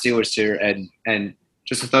looking at my Steelers here, and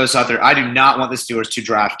just to throw this out there, I do not want the Steelers to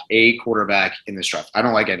draft a quarterback in this draft. I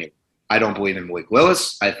don't like any of them. I don't believe in Malik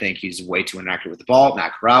Willis. I think he's way too inaccurate with the ball.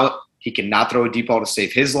 Matt Corral, he cannot throw a deep ball to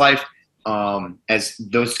save his life. As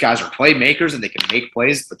those guys are playmakers and they can make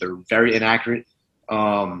plays, but they're very inaccurate.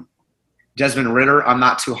 Desmond Ridder, I'm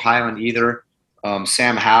not too high on either.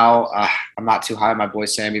 Sam Howell, I'm not too high on my boy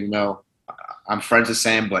Sam, even though I'm friends with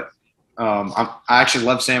Sam. But I actually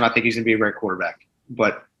love Sam. I think he's going to be a great quarterback.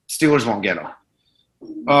 But Steelers won't get him.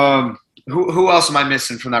 Who else am I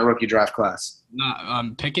missing from that rookie draft class?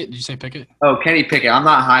 Pickett. Did you say Pickett? Oh, Kenny Pickett. I'm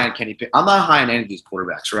not high on Kenny Pickett. I'm not high on any of these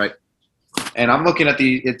quarterbacks, right? And I'm looking at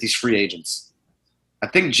these free agents. I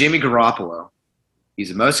think Jimmy Garoppolo, he's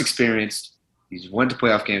the most experienced. He's went to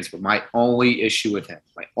playoff games, but my only issue with him,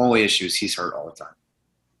 is he's hurt all the time.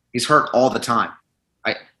 He's hurt all the time.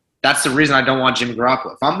 That's the reason I don't want Jimmy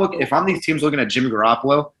Garoppolo. If I'm these teams looking at Jimmy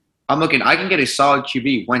Garoppolo, I can get a solid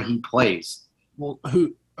QB when he plays. Well,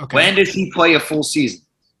 who? Okay. When does he play a full season?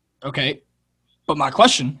 Okay, but my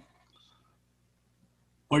question: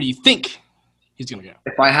 where do you think he's going to go?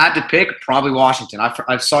 If I had to pick, probably Washington.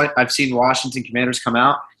 I've seen Washington Commanders come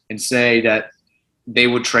out and say that they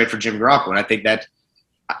would trade for Jimmy Garoppolo, and I think that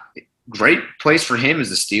great place for him is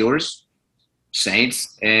the Steelers,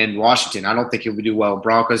 Saints, and Washington. I don't think he'll do well in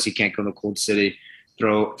Broncos. He can't go in the cold city,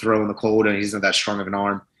 throw in the cold, and he's not that strong of an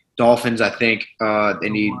arm. Dolphins, I think they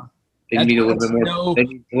need a little bit more. They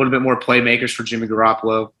need a little bit more playmakers for Jimmy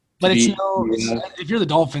Garoppolo. But if you're the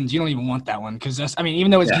Dolphins, you don't even want that one because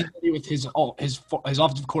even though it's with his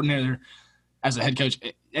offensive coordinator as a head coach,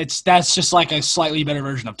 that's just like a slightly better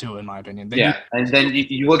version of Tua in my opinion. And then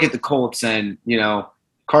you look at the Colts and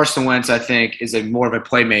Carson Wentz I think is more of a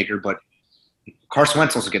playmaker, but Carson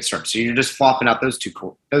Wentz also gets hurt, so you're just flopping out those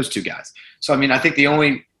two guys. So I think the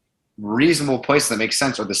only reasonable place that makes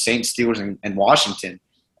sense are the Saints, Steelers, and Washington.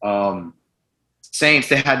 Saints,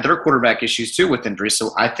 they had their quarterback issues too with injuries,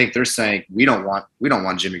 so I think they're saying we don't want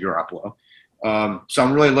Jimmy Garoppolo. So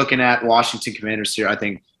I'm really looking at Washington Commanders here. I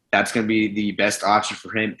think that's going to be the best option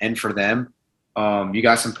for him and for them. You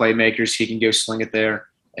got some playmakers; he can go sling it there,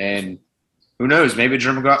 and who knows? Maybe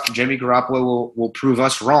Jimmy Garoppolo will prove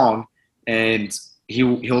us wrong, and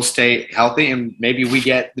he'll stay healthy, and maybe we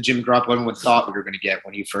get the Jimmy Garoppolo everyone thought we were going to get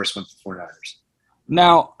when he first went to the 49ers.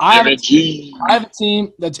 Now I have a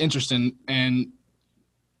team that's interesting, and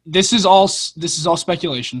this is all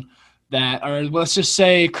speculation. Or let's just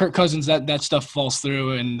say Kirk Cousins, that stuff falls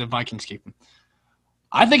through and the Vikings keep him.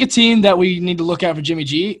 I think a team that we need to look at for Jimmy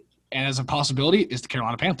G and as a possibility is the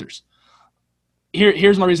Carolina Panthers.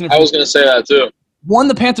 Here's my reason. I was going to say that too. One,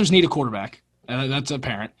 the Panthers need a quarterback. That's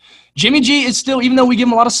apparent. Jimmy G is still, even though we give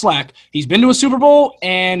him a lot of slack, he's been to a Super Bowl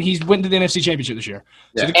and he's went to the NFC Championship this year.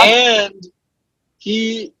 Yeah. So and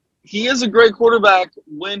he is a great quarterback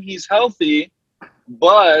when he's healthy,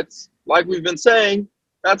 but like we've been saying,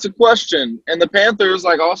 that's a question. And the Panthers,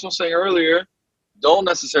 like also saying earlier, don't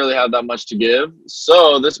necessarily have that much to give.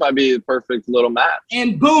 So this might be the perfect little match.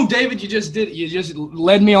 And boom, David, you just did it. You just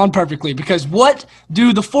led me on perfectly, because what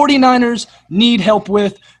do the 49ers need help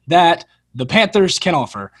with that the Panthers can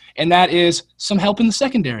offer? And that is some help in the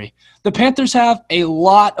secondary. The Panthers have a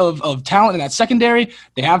lot of talent in that secondary.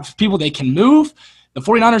 They have people they can move. The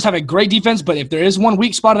 49ers have a great defense, but if there is one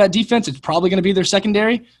weak spot of that defense, it's probably going to be their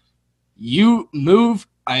secondary. You move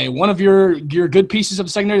one of your good pieces of the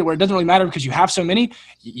secondary where it doesn't really matter because you have so many.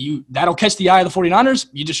 That'll catch the eye of the 49ers.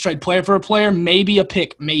 You just trade player for a player, maybe a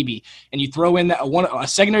pick, maybe. And you throw in a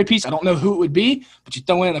secondary piece. I don't know who it would be, but you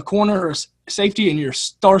throw in a corner or a safety in your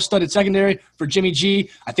star-studded secondary for Jimmy G.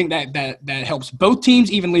 I think that helps both teams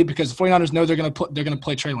evenly because the 49ers know they're going to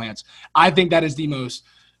play Trey Lance. I think that is the most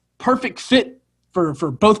perfect fit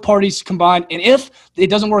for both parties combined. And if it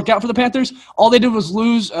doesn't work out for the Panthers, all they did was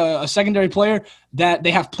lose a secondary player that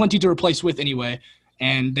they have plenty to replace with anyway,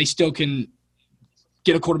 and they still can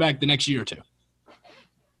get a quarterback the next year or two.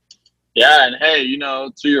 Yeah, and hey,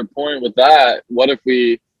 to your point with that, what if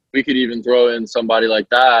we could even throw in somebody like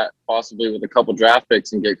that, possibly with a couple draft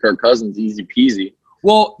picks, and get Kirk Cousins easy peasy?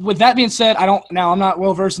 Well, with that being said, I'm not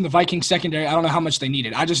well-versed in the Vikings secondary. I don't know how much they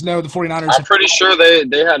needed. I just know the 49ers. I'm pretty sure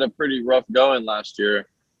they had a pretty rough going last year.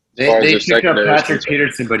 They picked up Patrick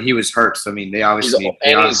Peterson, but he was hurt. So, I mean, they obviously –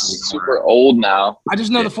 he's super old now. I just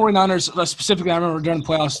know the 49ers, specifically, I remember during the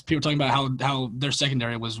playoffs, people talking about how their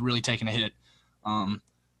secondary was really taking a hit.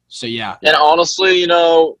 So, yeah. And honestly,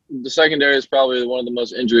 the secondary is probably one of the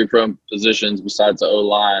most injury-prone positions besides the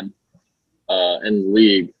O-line in the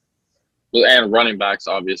league. And running backs,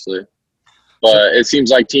 obviously. But it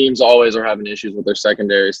seems like teams always are having issues with their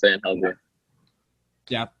secondary staying healthy.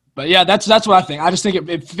 Yeah. But, yeah, that's what I think. I just think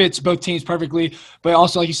it fits both teams perfectly. But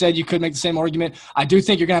also, like you said, you could make the same argument. I do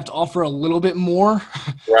think you're going to have to offer a little bit more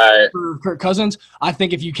for Kirk Cousins. I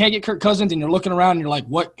think if you can't get Kirk Cousins and you're looking around and you're like,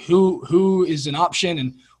 who is an option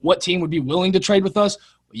and what team would be willing to trade with us,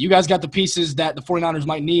 you guys got the pieces that the 49ers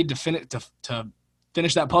might need to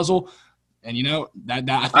finish that puzzle. And, I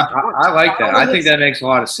like that. I think that makes a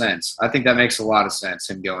lot of sense. Him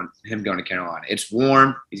going to Carolina. It's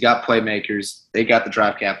warm. He's got playmakers. They got the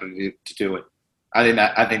draft capital to do it. I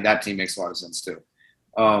think that team makes a lot of sense too.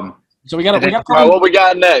 So we got what we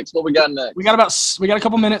got next? We got a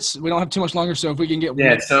couple minutes. We don't have too much longer. So if we can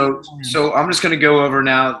get so I'm just going to go over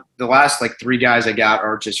now. The last 3 guys I got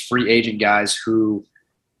are just free agent guys who.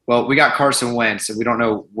 Well, we got Carson Wentz, and we don't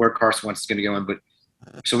know where Carson Wentz is going to go in, but.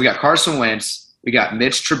 So we got Carson Wentz, we got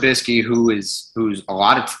Mitch Trubisky, who's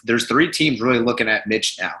there's 3 teams really looking at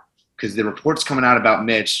Mitch now because the reports coming out about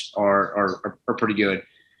Mitch are pretty good.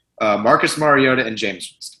 Marcus Mariota and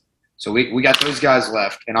James Winston. So we got those guys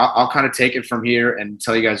left, and I'll kind of take it from here and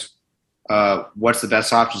tell you guys what's the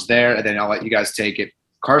best options there, and then I'll let you guys take it.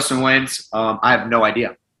 Carson Wentz, I have no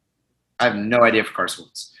idea. For Carson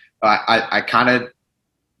Wentz. I kind of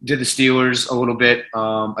did the Steelers a little bit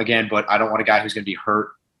again, but I don't want a guy who's going to be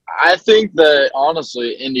hurt. I think that,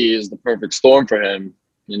 honestly, Indy is the perfect storm for him.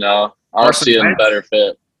 I don't see a better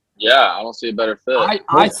fit. Yeah, I don't see a better fit.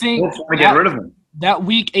 I think we'll get rid of him. That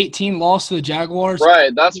Week 18 loss to the Jaguars.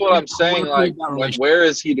 Right, that's what I'm saying. Like where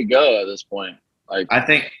is he to go at this point?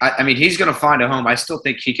 I mean, he's going to find a home. I still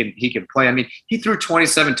think he can play. I mean, he threw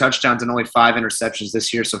 27 touchdowns and only 5 interceptions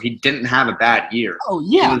this year, so he didn't have a bad year. Oh,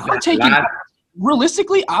 yeah.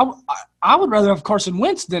 Realistically, I would rather have Carson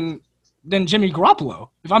Wentz than Jimmy Garoppolo,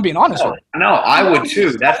 if I'm being honest with you. No, I would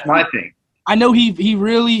too. That's my thing. I know he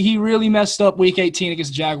really messed up Week 18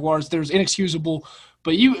 against the Jaguars. There's inexcusable,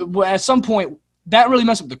 but at some point that really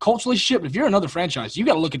messed up the Colts relationship. If you're another franchise, you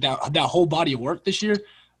got to look at that whole body of work this year.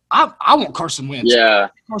 I want Carson Wentz. Yeah,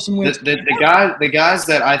 Carson Wentz. The guys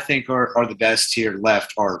that I think are the best here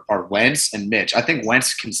left are Wentz and Mitch. I think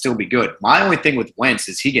Wentz can still be good. My only thing with Wentz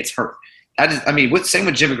is he gets hurt. Same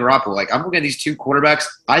with Jimmy Garoppolo. I'm looking at these 2 quarterbacks.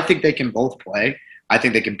 I think they can both play. I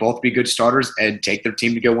think they can both be good starters and take their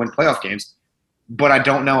team to go win playoff games. But I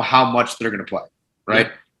don't know how much they're going to play, right?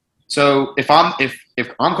 Yeah. So if I'm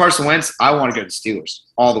Carson Wentz, I want to go to the Steelers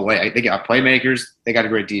all the way. They got playmakers. They got a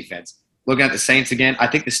great defense. Looking at the Saints again, I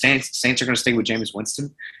think the Saints are going to stay with Jameis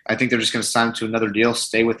Winston. I think they're just going to sign him to another deal,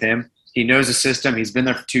 stay with him. He knows the system. He's been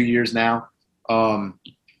there for 2 years now.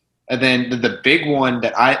 And then the big one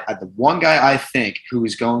the one guy I think who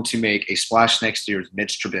is going to make a splash next year is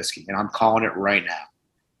Mitch Trubisky, and I'm calling it right now.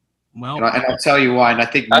 Well, and I'll tell you why. And I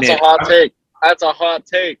think that's a hot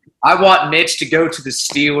take. I want Mitch to go to the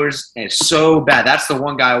Steelers, and it's so bad. That's the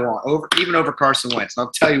one guy I want, even over Carson Wentz. And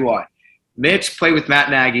I'll tell you why. Mitch played with Matt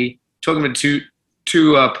Nagy, took him to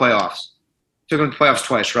two playoffs. Took him to playoffs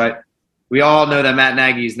twice, right? We all know that Matt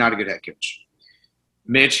Nagy is not a good head coach.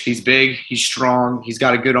 Mitch, he's big, he's strong, he's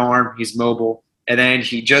got a good arm, he's mobile. And then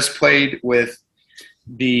he just played with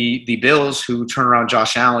the Bills, who turned around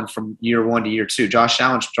Josh Allen from year 1 to year 2. Josh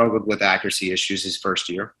Allen struggled with accuracy issues his first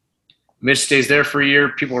year. Mitch stays there for a year.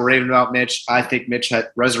 People are raving about Mitch. I think Mitch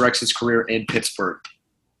resurrects his career in Pittsburgh.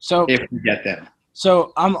 So if we get them.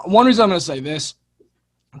 So one reason I'm going to say this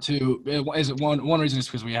one reason is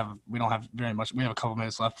because we don't have very much. We have a couple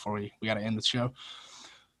minutes left before we got to end the show.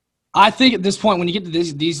 I think at this point, when you get to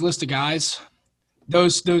these list of guys,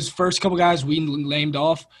 those first couple guys we named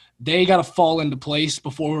off, they got to fall into place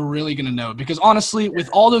before we're really going to know. Because honestly, with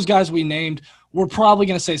all those guys we named, we're probably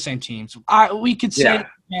going to say the same teams. We could say the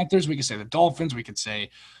Panthers, we could say the Dolphins, we could say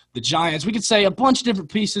the Giants, we could say a bunch of different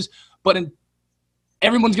pieces, but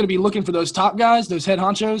everyone's going to be looking for those top guys, those head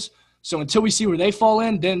honchos. So until we see where they fall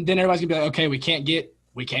in, then everybody's going to be like, okay, we can't get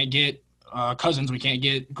Cousins, we can't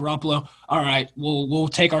get Garoppolo. All right, we'll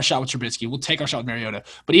take our shot with Trubisky. We'll take our shot with Mariota.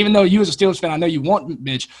 But even though you as a Steelers fan, I know you want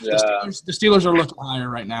Mitch, the Steelers are looking higher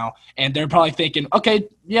right now, and they're probably thinking, okay,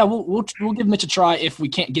 yeah, we'll give Mitch a try if we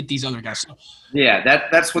can't get these other guys. So, yeah,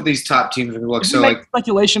 that's what these top teams are going to look. So like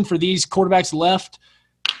speculation for these quarterbacks left,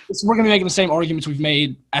 we're going to be making the same arguments we've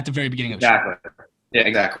made at the very beginning of the show. Yeah,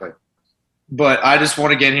 exactly. But I just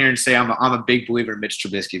want to get here and say I'm a big believer in Mitch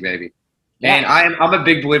Trubisky, baby. And I'm a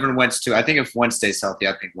big believer in Wentz, too. I think if Wentz stays healthy,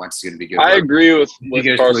 I think Wentz is going to be good. I agree with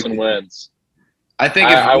Carson Wentz. I think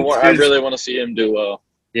I really want to see him do well.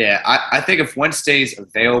 Yeah, I think if Wentz stays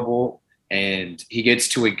available and he gets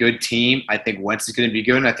to a good team, I think Wentz is going to be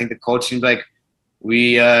good. And I think the coach seems like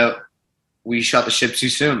we shot the ship too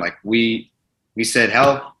soon. Like we said,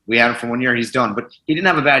 hell, we had him for 1 year, he's done. But he didn't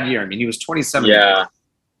have a bad year. I mean, he was 27. Yeah.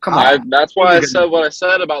 Come on. That's why I said what I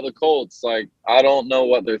said about the Colts. Like, I don't know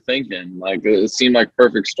what they're thinking. Like, it seemed like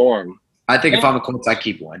perfect storm. I think if I'm the Colts, I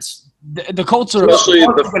keep Wentz. The Colts are – especially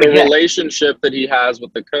the relationship that he has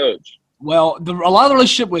with the coach. Well, a lot of the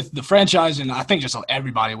relationship with the franchise and I think just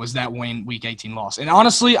everybody was that Wayne Week 18 loss. And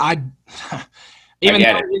honestly, even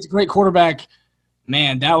though he's a great quarterback –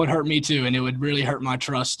 man, that would hurt me too, and it would really hurt my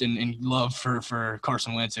trust and love for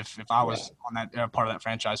Carson Wentz if I was on that part of that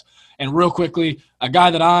franchise. And real quickly, a guy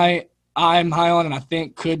that I'm high on and I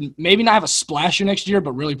think could maybe not have a splasher next year,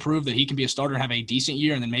 but really prove that he can be a starter and have a decent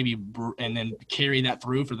year, and then carry that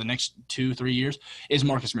through for the next 2-3 years is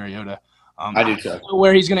Marcus Mariota. I do too. I don't know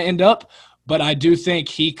where he's going to end up, but I do think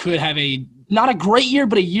he could have not a great year,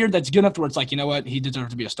 but a year that's good enough where it's like, you know what, he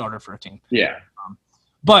deserves to be a starter for a team. Yeah.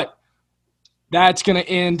 But that's going to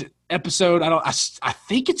end episode. I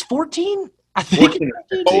think it's 14. I think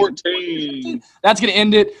 14. That's going to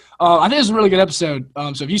end it. I think it's a really good episode.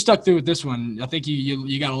 So if you stuck through with this one, I think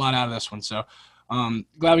you got a lot out of this one. So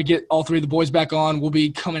glad we get all three of the boys back on. We'll be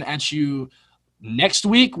coming at you next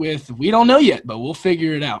week with we don't know yet, but we'll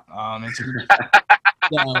figure it out.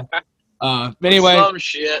 Anyway, some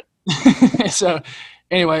shit. So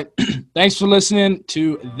anyway, thanks for listening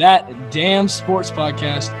to That Damn Sports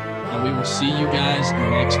Podcast. And we will see you guys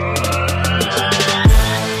next week.